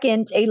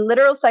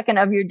literal second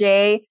of your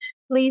day,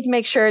 please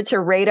make sure to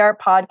rate our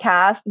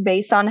podcast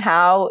based on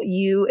how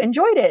you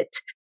enjoyed it.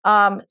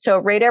 So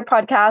rate our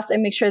podcast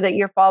and make sure that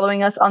you're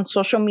following us on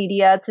social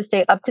media to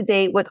stay up to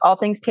date with all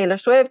things Taylor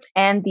Swift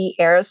and the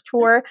Eras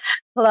Tour.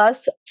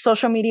 Plus,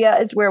 social media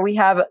is where we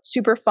have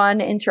super fun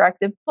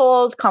interactive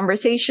polls,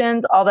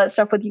 conversations, all that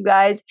stuff with you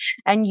guys.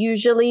 And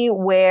usually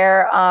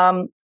where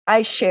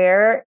I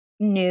share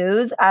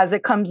news as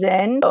it comes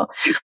in. So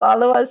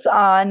follow us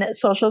on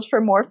socials for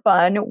more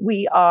fun.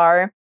 We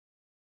are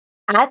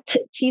at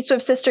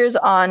T.Swift Sisters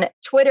on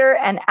Twitter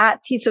and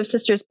at T.Swift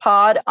Sisters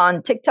Pod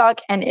on TikTok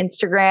and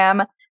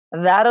Instagram.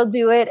 That'll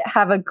do it.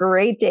 Have a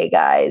great day,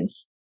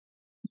 guys.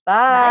 Bye.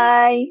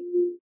 Bye.